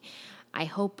quantity. I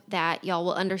hope that y'all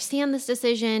will understand this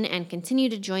decision and continue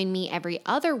to join me every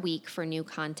other week for new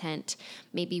content.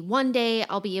 Maybe one day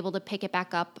I'll be able to pick it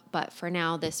back up, but for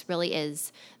now, this really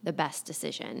is the best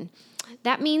decision.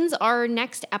 That means our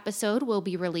next episode will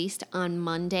be released on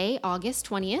Monday, August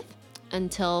 20th.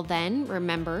 Until then,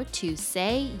 remember to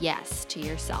say yes to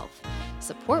yourself,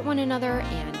 support one another,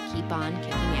 and keep on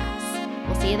kicking ass.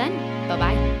 We'll see you then.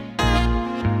 Bye-bye.